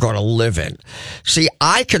that they're going to live in. See,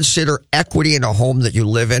 I consider equity in a home that you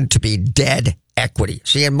live in to be dead equity.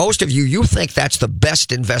 See, and most of you think that's the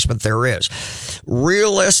best investment there is.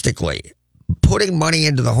 Realistically, putting money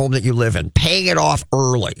into the home that you live in, paying it off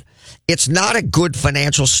early, it's not a good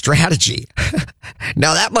financial strategy.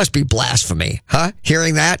 Now, that must be blasphemy, huh?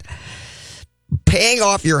 Hearing that? Paying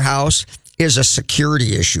off your house is a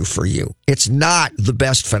security issue for you. It's not the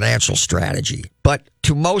best financial strategy. But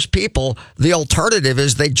to most people, the alternative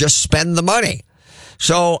is they just spend the money.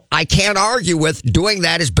 So I can't argue with doing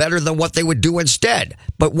that is better than what they would do instead.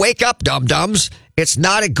 But wake up, dum-dums. It's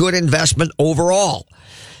not a good investment overall.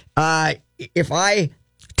 If I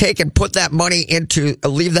take and put that money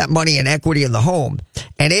leave that money in equity in the home,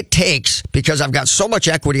 and it takes, because I've got so much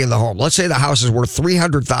equity in the home, let's say the house is worth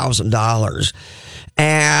 $300,000,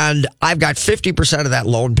 and I've got 50% of that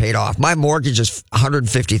loan paid off. My mortgage is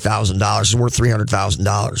 $150,000, is worth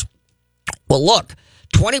 $300,000. Well, look,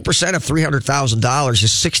 20% of $300,000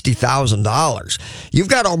 is $60,000. You've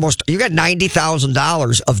got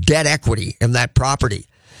 $90,000 of debt equity in that property.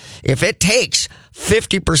 If it takes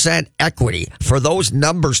 50% equity for those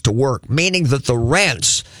numbers to work, meaning that the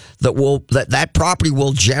rents that property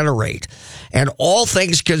will generate, and all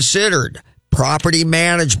things considered, property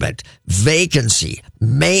management, vacancy,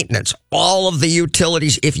 maintenance, all of the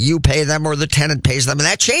utilities, if you pay them or the tenant pays them, and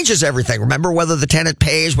that changes everything. Remember, whether the tenant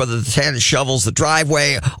pays, whether the tenant shovels the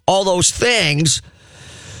driveway, all those things.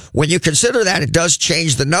 When you consider that, it does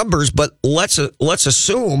change the numbers, but let's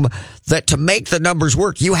assume that to make the numbers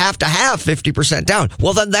work, you have to have 50% down.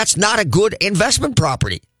 Well, then that's not a good investment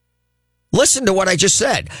property. Listen to what I just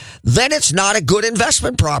said. Then it's not a good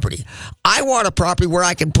investment property. I want a property where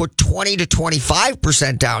I can put 20 to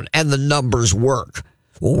 25% down and the numbers work.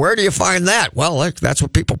 Well, where do you find that? Well, that's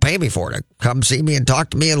what people pay me for, to come see me and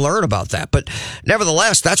talk to me and learn about that. But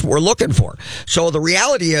nevertheless, that's what we're looking for. So the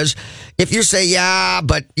reality is, if you say, yeah,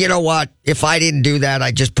 but you know what? If I didn't do that,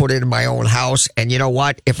 I just put it in my own house. And you know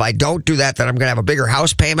what? If I don't do that, then I'm going to have a bigger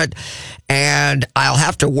house payment and I'll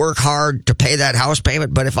have to work hard to pay that house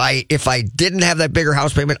payment. But if I didn't have that bigger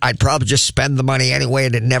house payment, I'd probably just spend the money anyway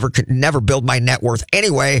and it never build my net worth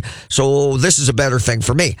anyway. So this is a better thing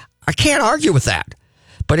for me. I can't argue with that.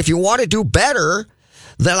 But if you want to do better,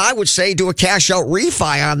 then I would say do a cash out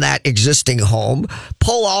refi on that existing home,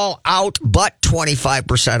 pull all out but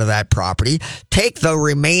 25% of that property, take the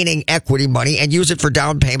remaining equity money and use it for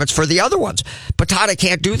down payments for the other ones. But Todd, I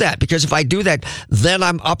can't do that because if I do that, then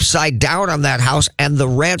I'm upside down on that house and the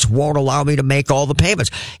rents won't allow me to make all the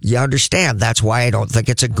payments. You understand? That's why I don't think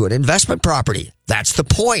it's a good investment property. That's the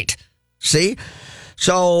point. See?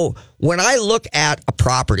 So when I look at a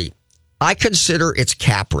property, I consider its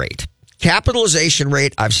cap rate. Capitalization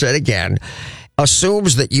rate, I've said again,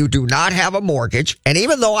 assumes that you do not have a mortgage. And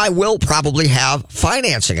even though I will probably have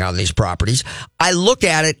financing on these properties, I look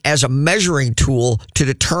at it as a measuring tool to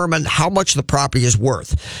determine how much the property is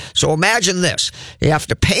worth. So imagine this. You have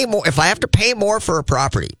to pay more. If I have to pay more for a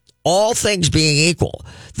property, all things being equal,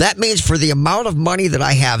 that means for the amount of money that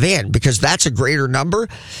I have in, because that's a greater number,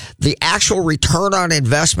 the actual return on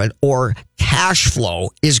investment or cash flow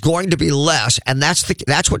is going to be less, and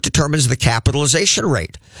that's what determines the capitalization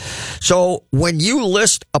rate. So when you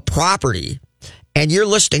list a property and you're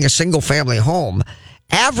listing a single family home,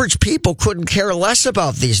 average people couldn't care less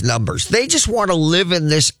about these numbers. They just want to live in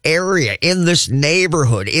this area, in this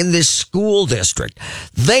neighborhood, in this school district.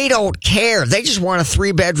 They don't care. They just want a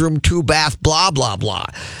 3-bedroom, 2-bath, blah, blah, blah.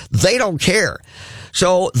 They don't care.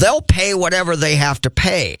 So they'll pay whatever they have to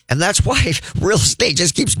pay. And that's why real estate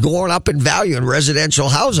just keeps going up in value in residential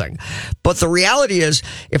housing. But the reality is,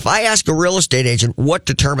 if I ask a real estate agent what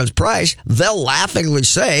determines price, they'll laughingly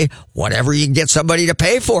say, whatever you can get somebody to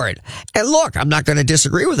pay for it. And look, I'm not going to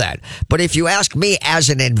disagree with that. But if you ask me as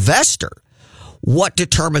an investor, what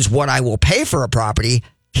determines what I will pay for a property?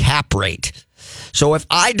 Cap rate. So if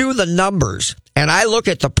I do the numbers and I look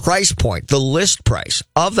at the price point, the list price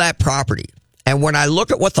of that property, and when I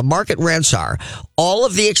look at what the market rents are, all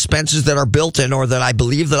of the expenses that are built in or that I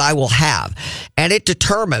believe that I will have, and it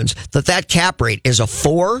determines that that cap rate is a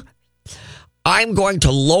 4, I'm going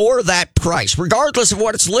to lower that price, regardless of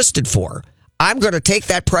what it's listed for. I'm going to take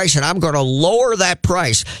that price and I'm going to lower that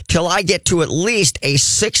price till I get to at least a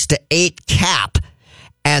 6 to 8 cap.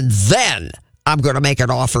 And then I'm going to make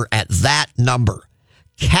an offer at that number.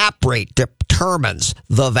 Cap rate determines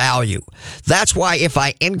the value. That's why if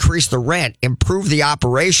I increase the rent, improve the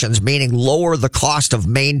operations, meaning lower the cost of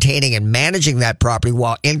maintaining and managing that property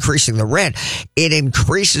while increasing the rent, it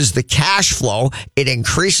increases the cash flow, it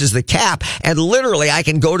increases the cap, and literally I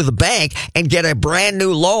can go to the bank and get a brand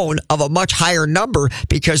new loan of a much higher number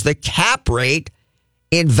because the cap rate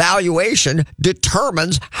in valuation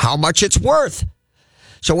determines how much it's worth.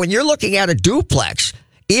 So when you're looking at a duplex,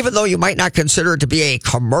 even though you might not consider it to be a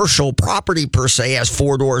commercial property per se as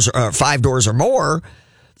 4 doors or 5 doors or more,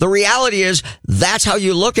 the reality is that's how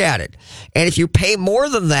you look at it. And if you pay more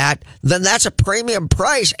than that, then that's a premium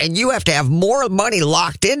price and you have to have more money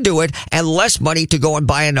locked into it and less money to go and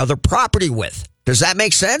buy another property with. Does that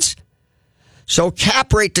make sense? So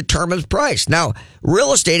cap rate determines price. Now,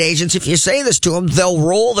 real estate agents, if you say this to them, they'll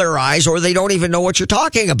roll their eyes or they don't even know what you're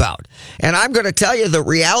talking about. And I'm going to tell you the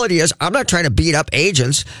reality is I'm not trying to beat up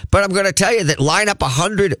agents, but I'm going to tell you that line up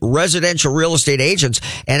 100 residential real estate agents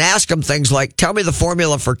and ask them things like, tell me the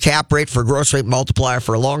formula for cap rate, for gross rate multiplier,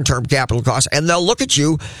 for long-term capital cost. And they'll look at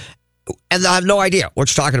you and they'll have no idea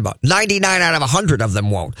what you're talking about. 99 out of 100 of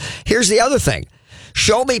them won't. Here's the other thing.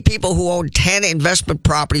 Show me people who own 10 investment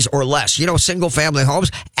properties or less, single family homes.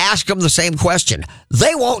 Ask them the same question.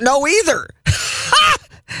 They won't know either.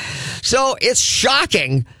 So it's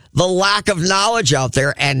shocking the lack of knowledge out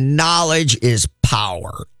there, and knowledge is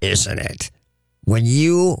power, isn't it? When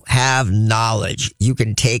you have knowledge, you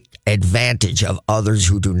can take advantage of others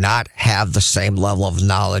who do not have the same level of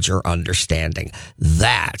knowledge or understanding.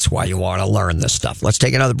 That's why you want to learn this stuff. Let's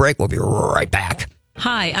take another break. We'll be right back.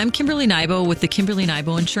 Hi, I'm Kimberly Nybo with the Kimberly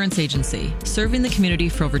Nybo Insurance Agency, serving the community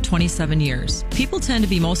for over 27 years. People tend to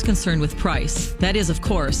be most concerned with price. That is, of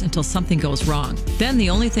course, until something goes wrong. Then the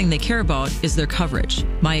only thing they care about is their coverage.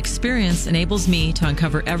 My experience enables me to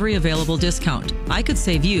uncover every available discount. I could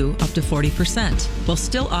save you up to 40% while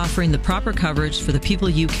still offering the proper coverage for the people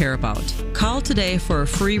you care about. Call today for a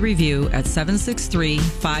free review at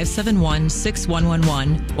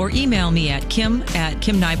 763-571-6111 or email me at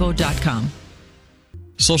kim@kimnybo.com.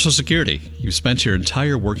 Social Security. You've spent your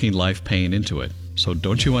entire working life paying into it. So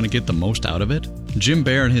don't you want to get the most out of it? Jim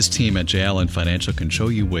Baer and his team at J. Allen Financial can show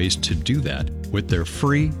you ways to do that with their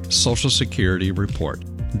free Social Security report.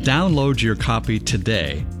 Download your copy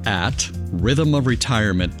today at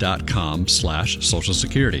rhythmofretirement.com/Social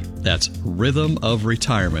Security. That's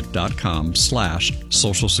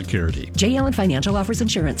rhythmofretirement.com/Social Security. J. Allen Financial offers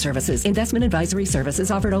insurance services. Investment advisory services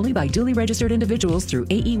offered only by duly registered individuals through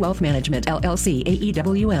AE Wealth Management, LLC,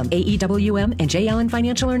 AEWM. AEWM and J. Allen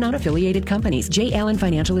Financial are not affiliated companies. J. Allen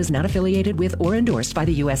Financial is not affiliated with or endorsed by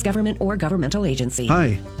the U.S. government or governmental agency.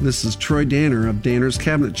 Hi, this is Troy Danner of Danner's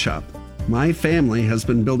Cabinet Shop. My family has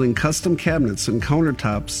been building custom cabinets and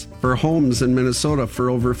countertops for homes in Minnesota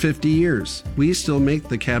for over 50 years. We still make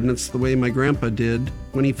the cabinets the way my grandpa did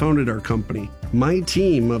when he founded our company. My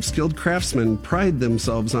team of skilled craftsmen pride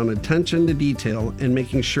themselves on attention to detail and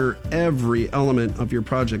making sure every element of your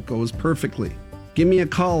project goes perfectly. Give me a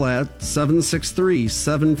call at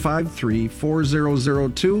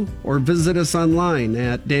 763-753-4002 or visit us online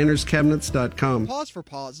at dannerscabinets.com. Pause for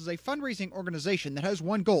Paws is a fundraising organization that has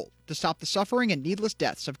one goal: to stop the suffering and needless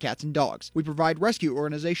deaths of cats and dogs. We provide rescue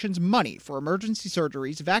organizations money for emergency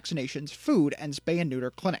surgeries, vaccinations, food, and spay and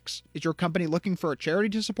neuter clinics. Is your company looking for a charity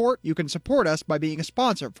to support? You can support us by being a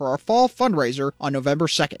sponsor for our fall fundraiser on November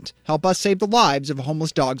 2nd. Help us save the lives of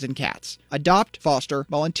homeless dogs and cats. Adopt, foster,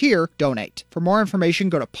 volunteer, donate. For more information,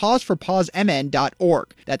 go to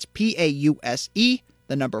pausforpawsmn.org. That's PAUSE,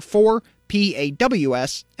 the number 4,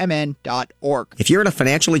 PAWSMN.org. If you're in a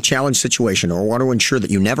financially challenged situation or want to ensure that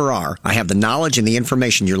you never are, I have the knowledge and the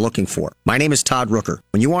information you're looking for. My name is Todd Rooker.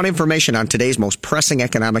 When you want information on today's most pressing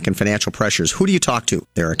economic and financial pressures, who do you talk to?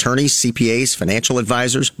 There are attorneys, CPAs, financial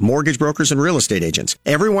advisors, mortgage brokers, and real estate agents.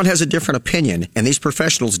 Everyone has a different opinion, and these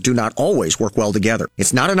professionals do not always work well together.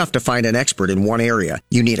 It's not enough to find an expert in one area.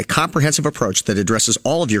 You need a comprehensive approach that addresses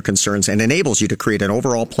all of your concerns and enables you to create an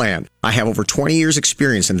overall plan. I have over 20 years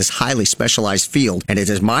experience in this highly specialized field, and it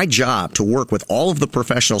is my job to work with all of the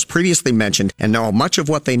professionals previously mentioned and know much of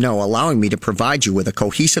what they know, allowing me to provide you with a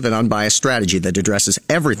cohesive and unbiased strategy that addresses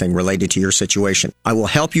everything related to your situation. I will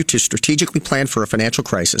help you to strategically plan for a financial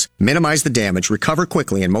crisis, minimize the damage, recover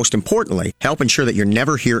quickly, and most importantly, help ensure that you're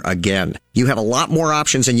never here again. You have a lot more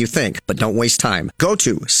options than you think, but don't waste time. Go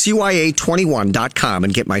to CYA21.com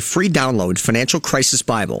and get my free download Financial Crisis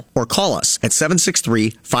Bible, or call us at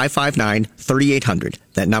 763-559-3800.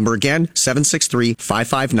 That number again,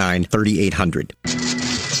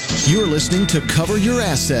 763-559-3800. You're listening to Cover Your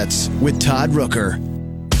Assets with Todd Rooker.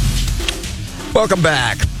 Welcome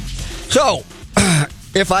back. So,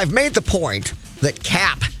 if I've made the point that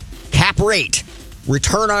cap rate,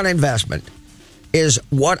 return on investment, is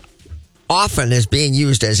what often is being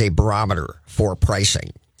used as a barometer for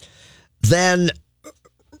pricing, then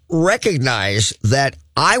recognize that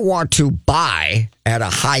I want to buy at a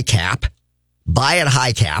high cap.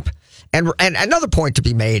 And another point to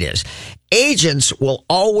be made is agents will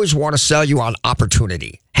always want to sell you on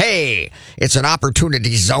opportunity. Hey, it's an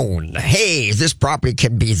opportunity zone. Hey, this property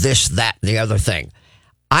can be this, that, and the other thing.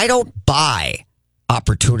 I don't buy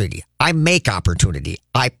opportunity. I make opportunity.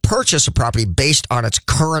 I purchase a property based on its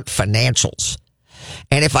current financials.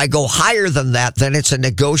 And if I go higher than that, then it's a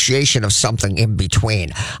negotiation of something in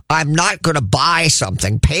between. I'm not going to buy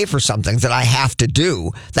something, pay for something that I have to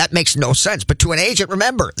do. That makes no sense. But to an agent,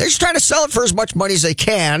 remember, they're just trying to sell it for as much money as they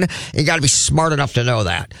can. You got to be smart enough to know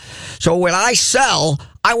that. So when I sell,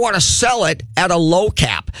 I want to sell it at a low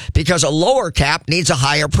cap because a lower cap needs a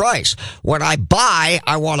higher price. When I buy,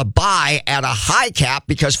 I want to buy at a high cap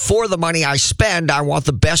because for the money I spend, I want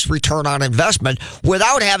the best return on investment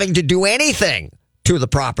without having to do anything to the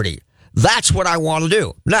property. That's what I want to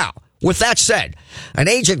do. Now, with that said, an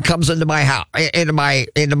agent comes into my house, into my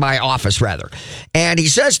office rather, and he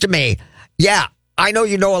says to me, "Yeah, I know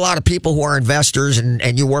you know a lot of people who are investors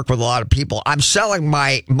and you work with a lot of people. I'm selling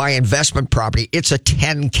my investment property. It's a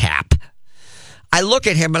 10 cap." I look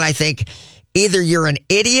at him and I think, either you're an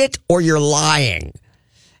idiot or you're lying.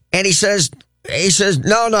 And he says,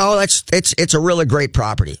 no, it's a really great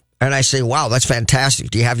property. And I say, wow, that's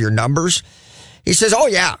fantastic. Do you have your numbers? He says, oh,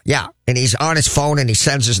 yeah. And he's on his phone and he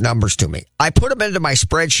sends his numbers to me. I put them into my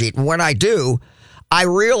spreadsheet. And when I do, I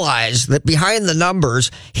realize that behind the numbers,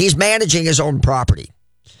 he's managing his own property.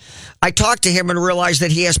 I talked to him and realized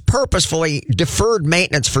that he has purposefully deferred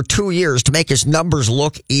maintenance for 2 years to make his numbers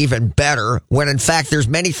look even better, when in fact there's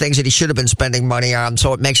many things that he should have been spending money on,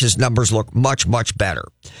 so it makes his numbers look much, much better.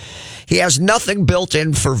 He has nothing built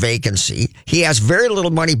in for vacancy. He has very little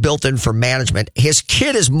money built in for management. His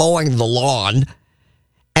kid is mowing the lawn.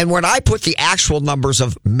 And when I put the actual numbers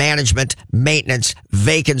of management, maintenance,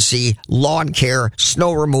 vacancy, lawn care,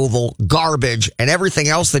 snow removal, garbage, and everything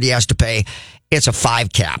else that he has to pay, it's a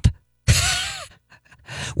 5 cap.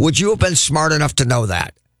 Would you have been smart enough to know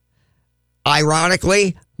that?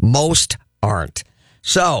 Ironically, most aren't.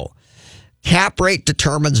 So, cap rate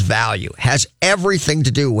determines value, has everything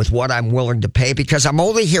to do with what I'm willing to pay, because I'm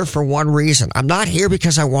only here for one reason. I'm not here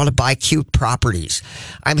because I want to buy cute properties.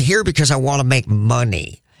 I'm here because I want to make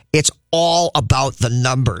money. It's all about the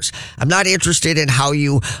numbers. I'm not interested in how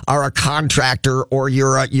you are a contractor or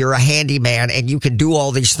you're a handyman and you can do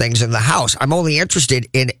all these things in the house. I'm only interested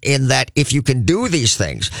in that if you can do these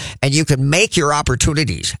things and you can make your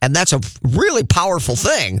opportunities, and that's a really powerful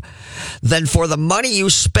thing, then for the money you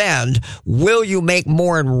spend, will you make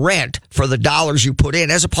more in rent for the dollars you put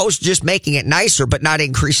in, as opposed to just making it nicer but not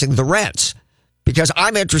increasing the rents? because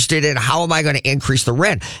I'm interested in how am I going to increase the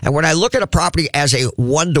rent. And when I look at a property as a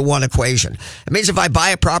 1-to-1 equation, it means if I buy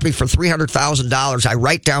a property for $300,000, I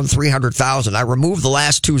write down $300,000. I remove the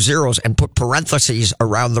last 2 zeros and put parentheses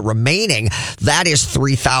around the remaining. That is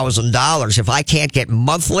 $3,000. If I can't get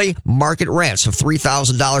monthly market rents of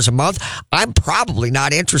 $3,000 a month, I'm probably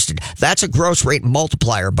not interested. That's a gross rate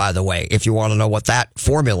multiplier, by the way, if you want to know what that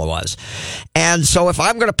formula was. And so if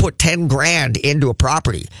I'm going to put 10 grand into a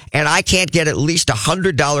property and I can't get at least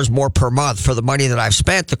 $100 more per month for the money that I've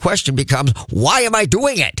spent, the question becomes, why am I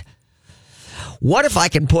doing it? What if I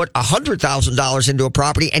can put $100,000 into a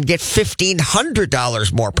property and get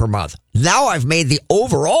 $1,500 more per month? Now I've made the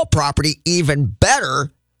overall property even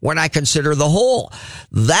better when I consider the whole.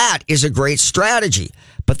 That is a great strategy.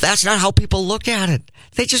 But that's not how people look at it.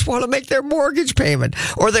 They just want to make their mortgage payment,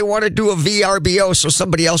 or they want to do a VRBO so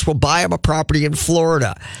somebody else will buy them a property in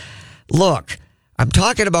Florida. Look, I'm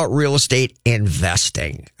talking about real estate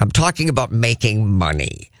investing. I'm talking about making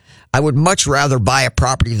money. I would much rather buy a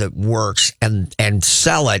property that works and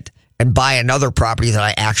sell it and buy another property that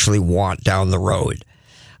I actually want down the road.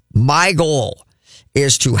 My goal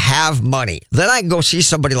is to have money. Then I can go see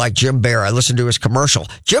somebody like Jim Bear. I listen to his commercial.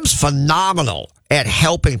 Jim's phenomenal at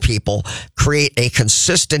helping people create a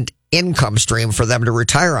consistent income stream for them to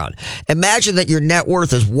retire on. Imagine that your net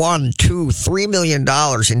worth is $1, $2, $3 million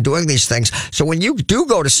in doing these things. So when you do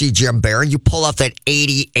go to see Jim Bear, you pull up that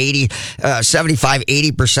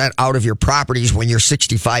 80% out of your properties when you're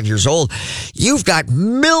 65 years old, you've got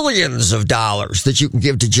millions of dollars that you can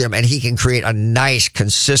give to Jim, and he can create a nice,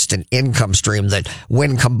 consistent income stream that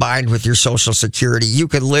when combined with your Social Security, you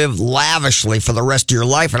can live lavishly for the rest of your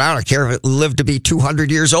life. And I don't care if it lived to be 200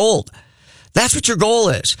 years old. That's what your goal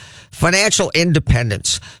is. Financial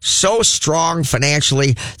independence. So strong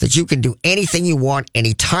financially that you can do anything you want,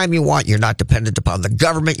 anytime you want. You're not dependent upon the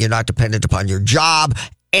government. You're not dependent upon your job.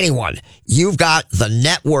 Anyone. You've got the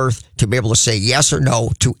net worth to be able to say yes or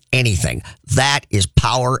no to anything. That is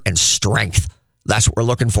power and strength. That's what we're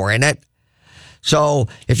looking for, isn't it? So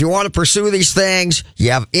if you want to pursue these things,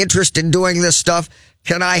 you have interest in doing this stuff,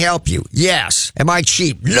 can I help you? Yes. Am I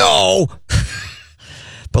cheap? No.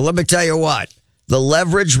 But let me tell you what, the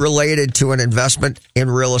leverage related to an investment in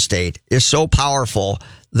real estate is so powerful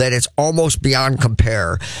that it's almost beyond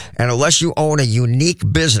compare. And unless you own a unique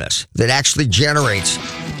business that actually generates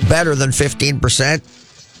better than 15%,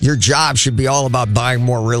 your job should be all about buying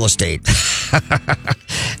more real estate.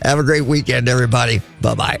 Have a great weekend, everybody.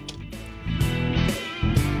 Bye-bye.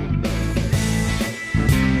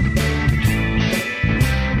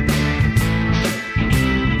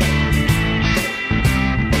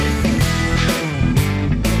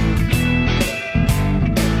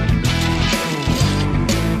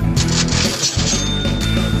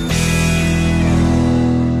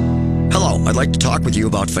 I'd like to talk with you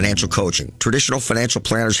about financial coaching. Traditional financial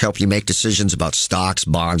planners help you make decisions about stocks,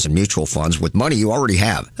 bonds, and mutual funds with money you already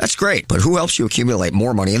have. That's great, but who helps you accumulate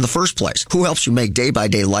more money in the first place? Who helps you make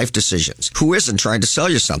day-by-day life decisions? Who isn't trying to sell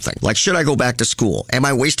you something? Like, should I go back to school? Am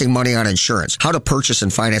I wasting money on insurance? How to purchase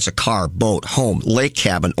and finance a car, boat, home, lake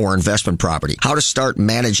cabin, or investment property? How to start,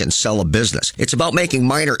 manage, and sell a business? It's about making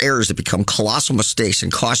minor errors that become colossal mistakes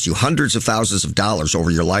and cost you hundreds of thousands of dollars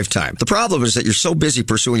over your lifetime. The problem is that you're so busy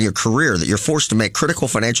pursuing your career that you're forced to make critical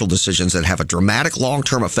financial decisions that have a dramatic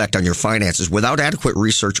long-term effect on your finances without adequate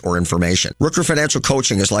research or information. Rooker Financial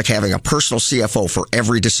Coaching is like having a personal CFO for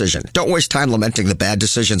every decision. Don't waste time lamenting the bad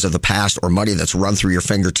decisions of the past or money that's run through your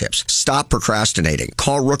fingertips. Stop procrastinating.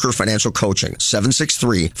 Call Rooker Financial Coaching,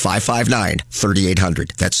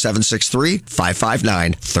 763-559-3800. That's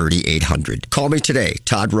 763-559-3800. Call me today,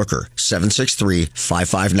 Todd Rooker,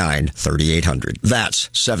 763-559-3800. That's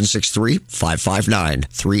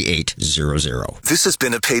 763-559-3800. This has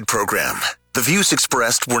been a paid program. The views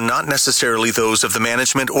expressed were not necessarily those of the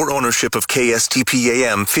management or ownership of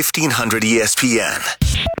KSTP-AM 1500 ESPN.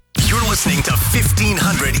 You're listening to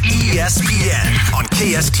 1500 ESPN on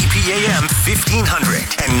KSTP-AM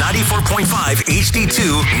 1500 and 94.5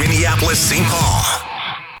 HD2 Minneapolis, St. Paul.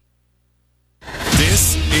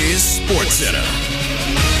 This is SportsCenter.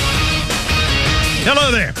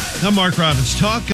 Hello there. I'm Mark Robbins. Talk